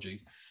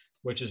mythology,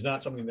 which is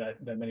not something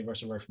that many of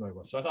us are very familiar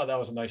with. So I thought that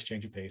was a nice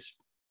change of pace.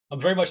 I'm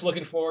very much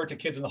looking forward to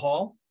Kids in the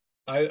Hall.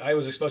 I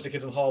was exposed to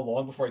Kids in the Hall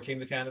long before I came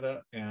to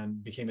Canada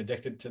and became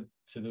addicted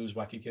to those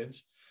wacky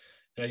kids.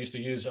 And I used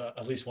to use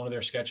at least one of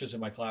their sketches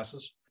in my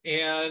classes.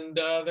 And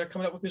they're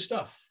coming up with new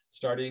stuff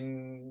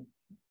starting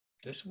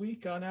this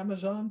week on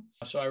Amazon.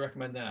 So I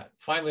recommend that.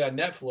 Finally, on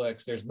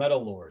Netflix, there's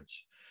Metal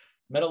Lords.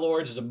 Metal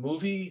Lords is a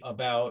movie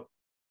about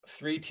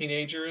 3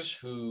 teenagers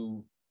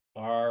who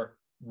are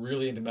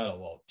really into metal.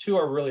 Well, 2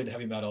 are really into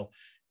heavy metal,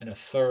 and a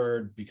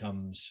 3rd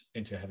becomes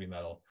into heavy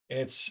metal.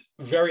 It's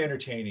very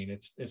entertaining.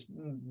 It's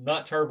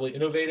not terribly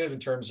innovative in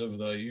terms of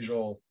the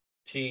usual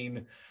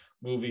teen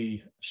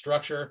movie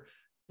structure,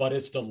 but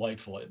it's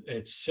delightful.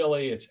 It's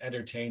silly, it's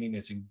entertaining,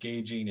 it's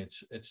engaging,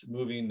 it's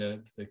moving.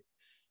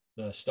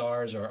 The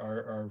stars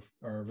are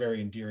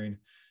very endearing.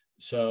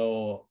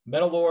 So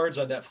Metal Lords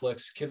on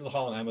Netflix, Kids in the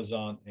Hall on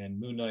Amazon,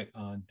 and Moonknight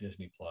on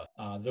Disney Plus.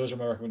 Those are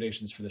my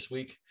recommendations for this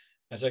week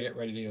as I get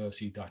ready to go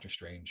see Doctor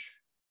Strange,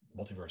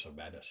 Multiverse of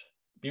Madness.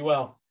 Be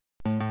well.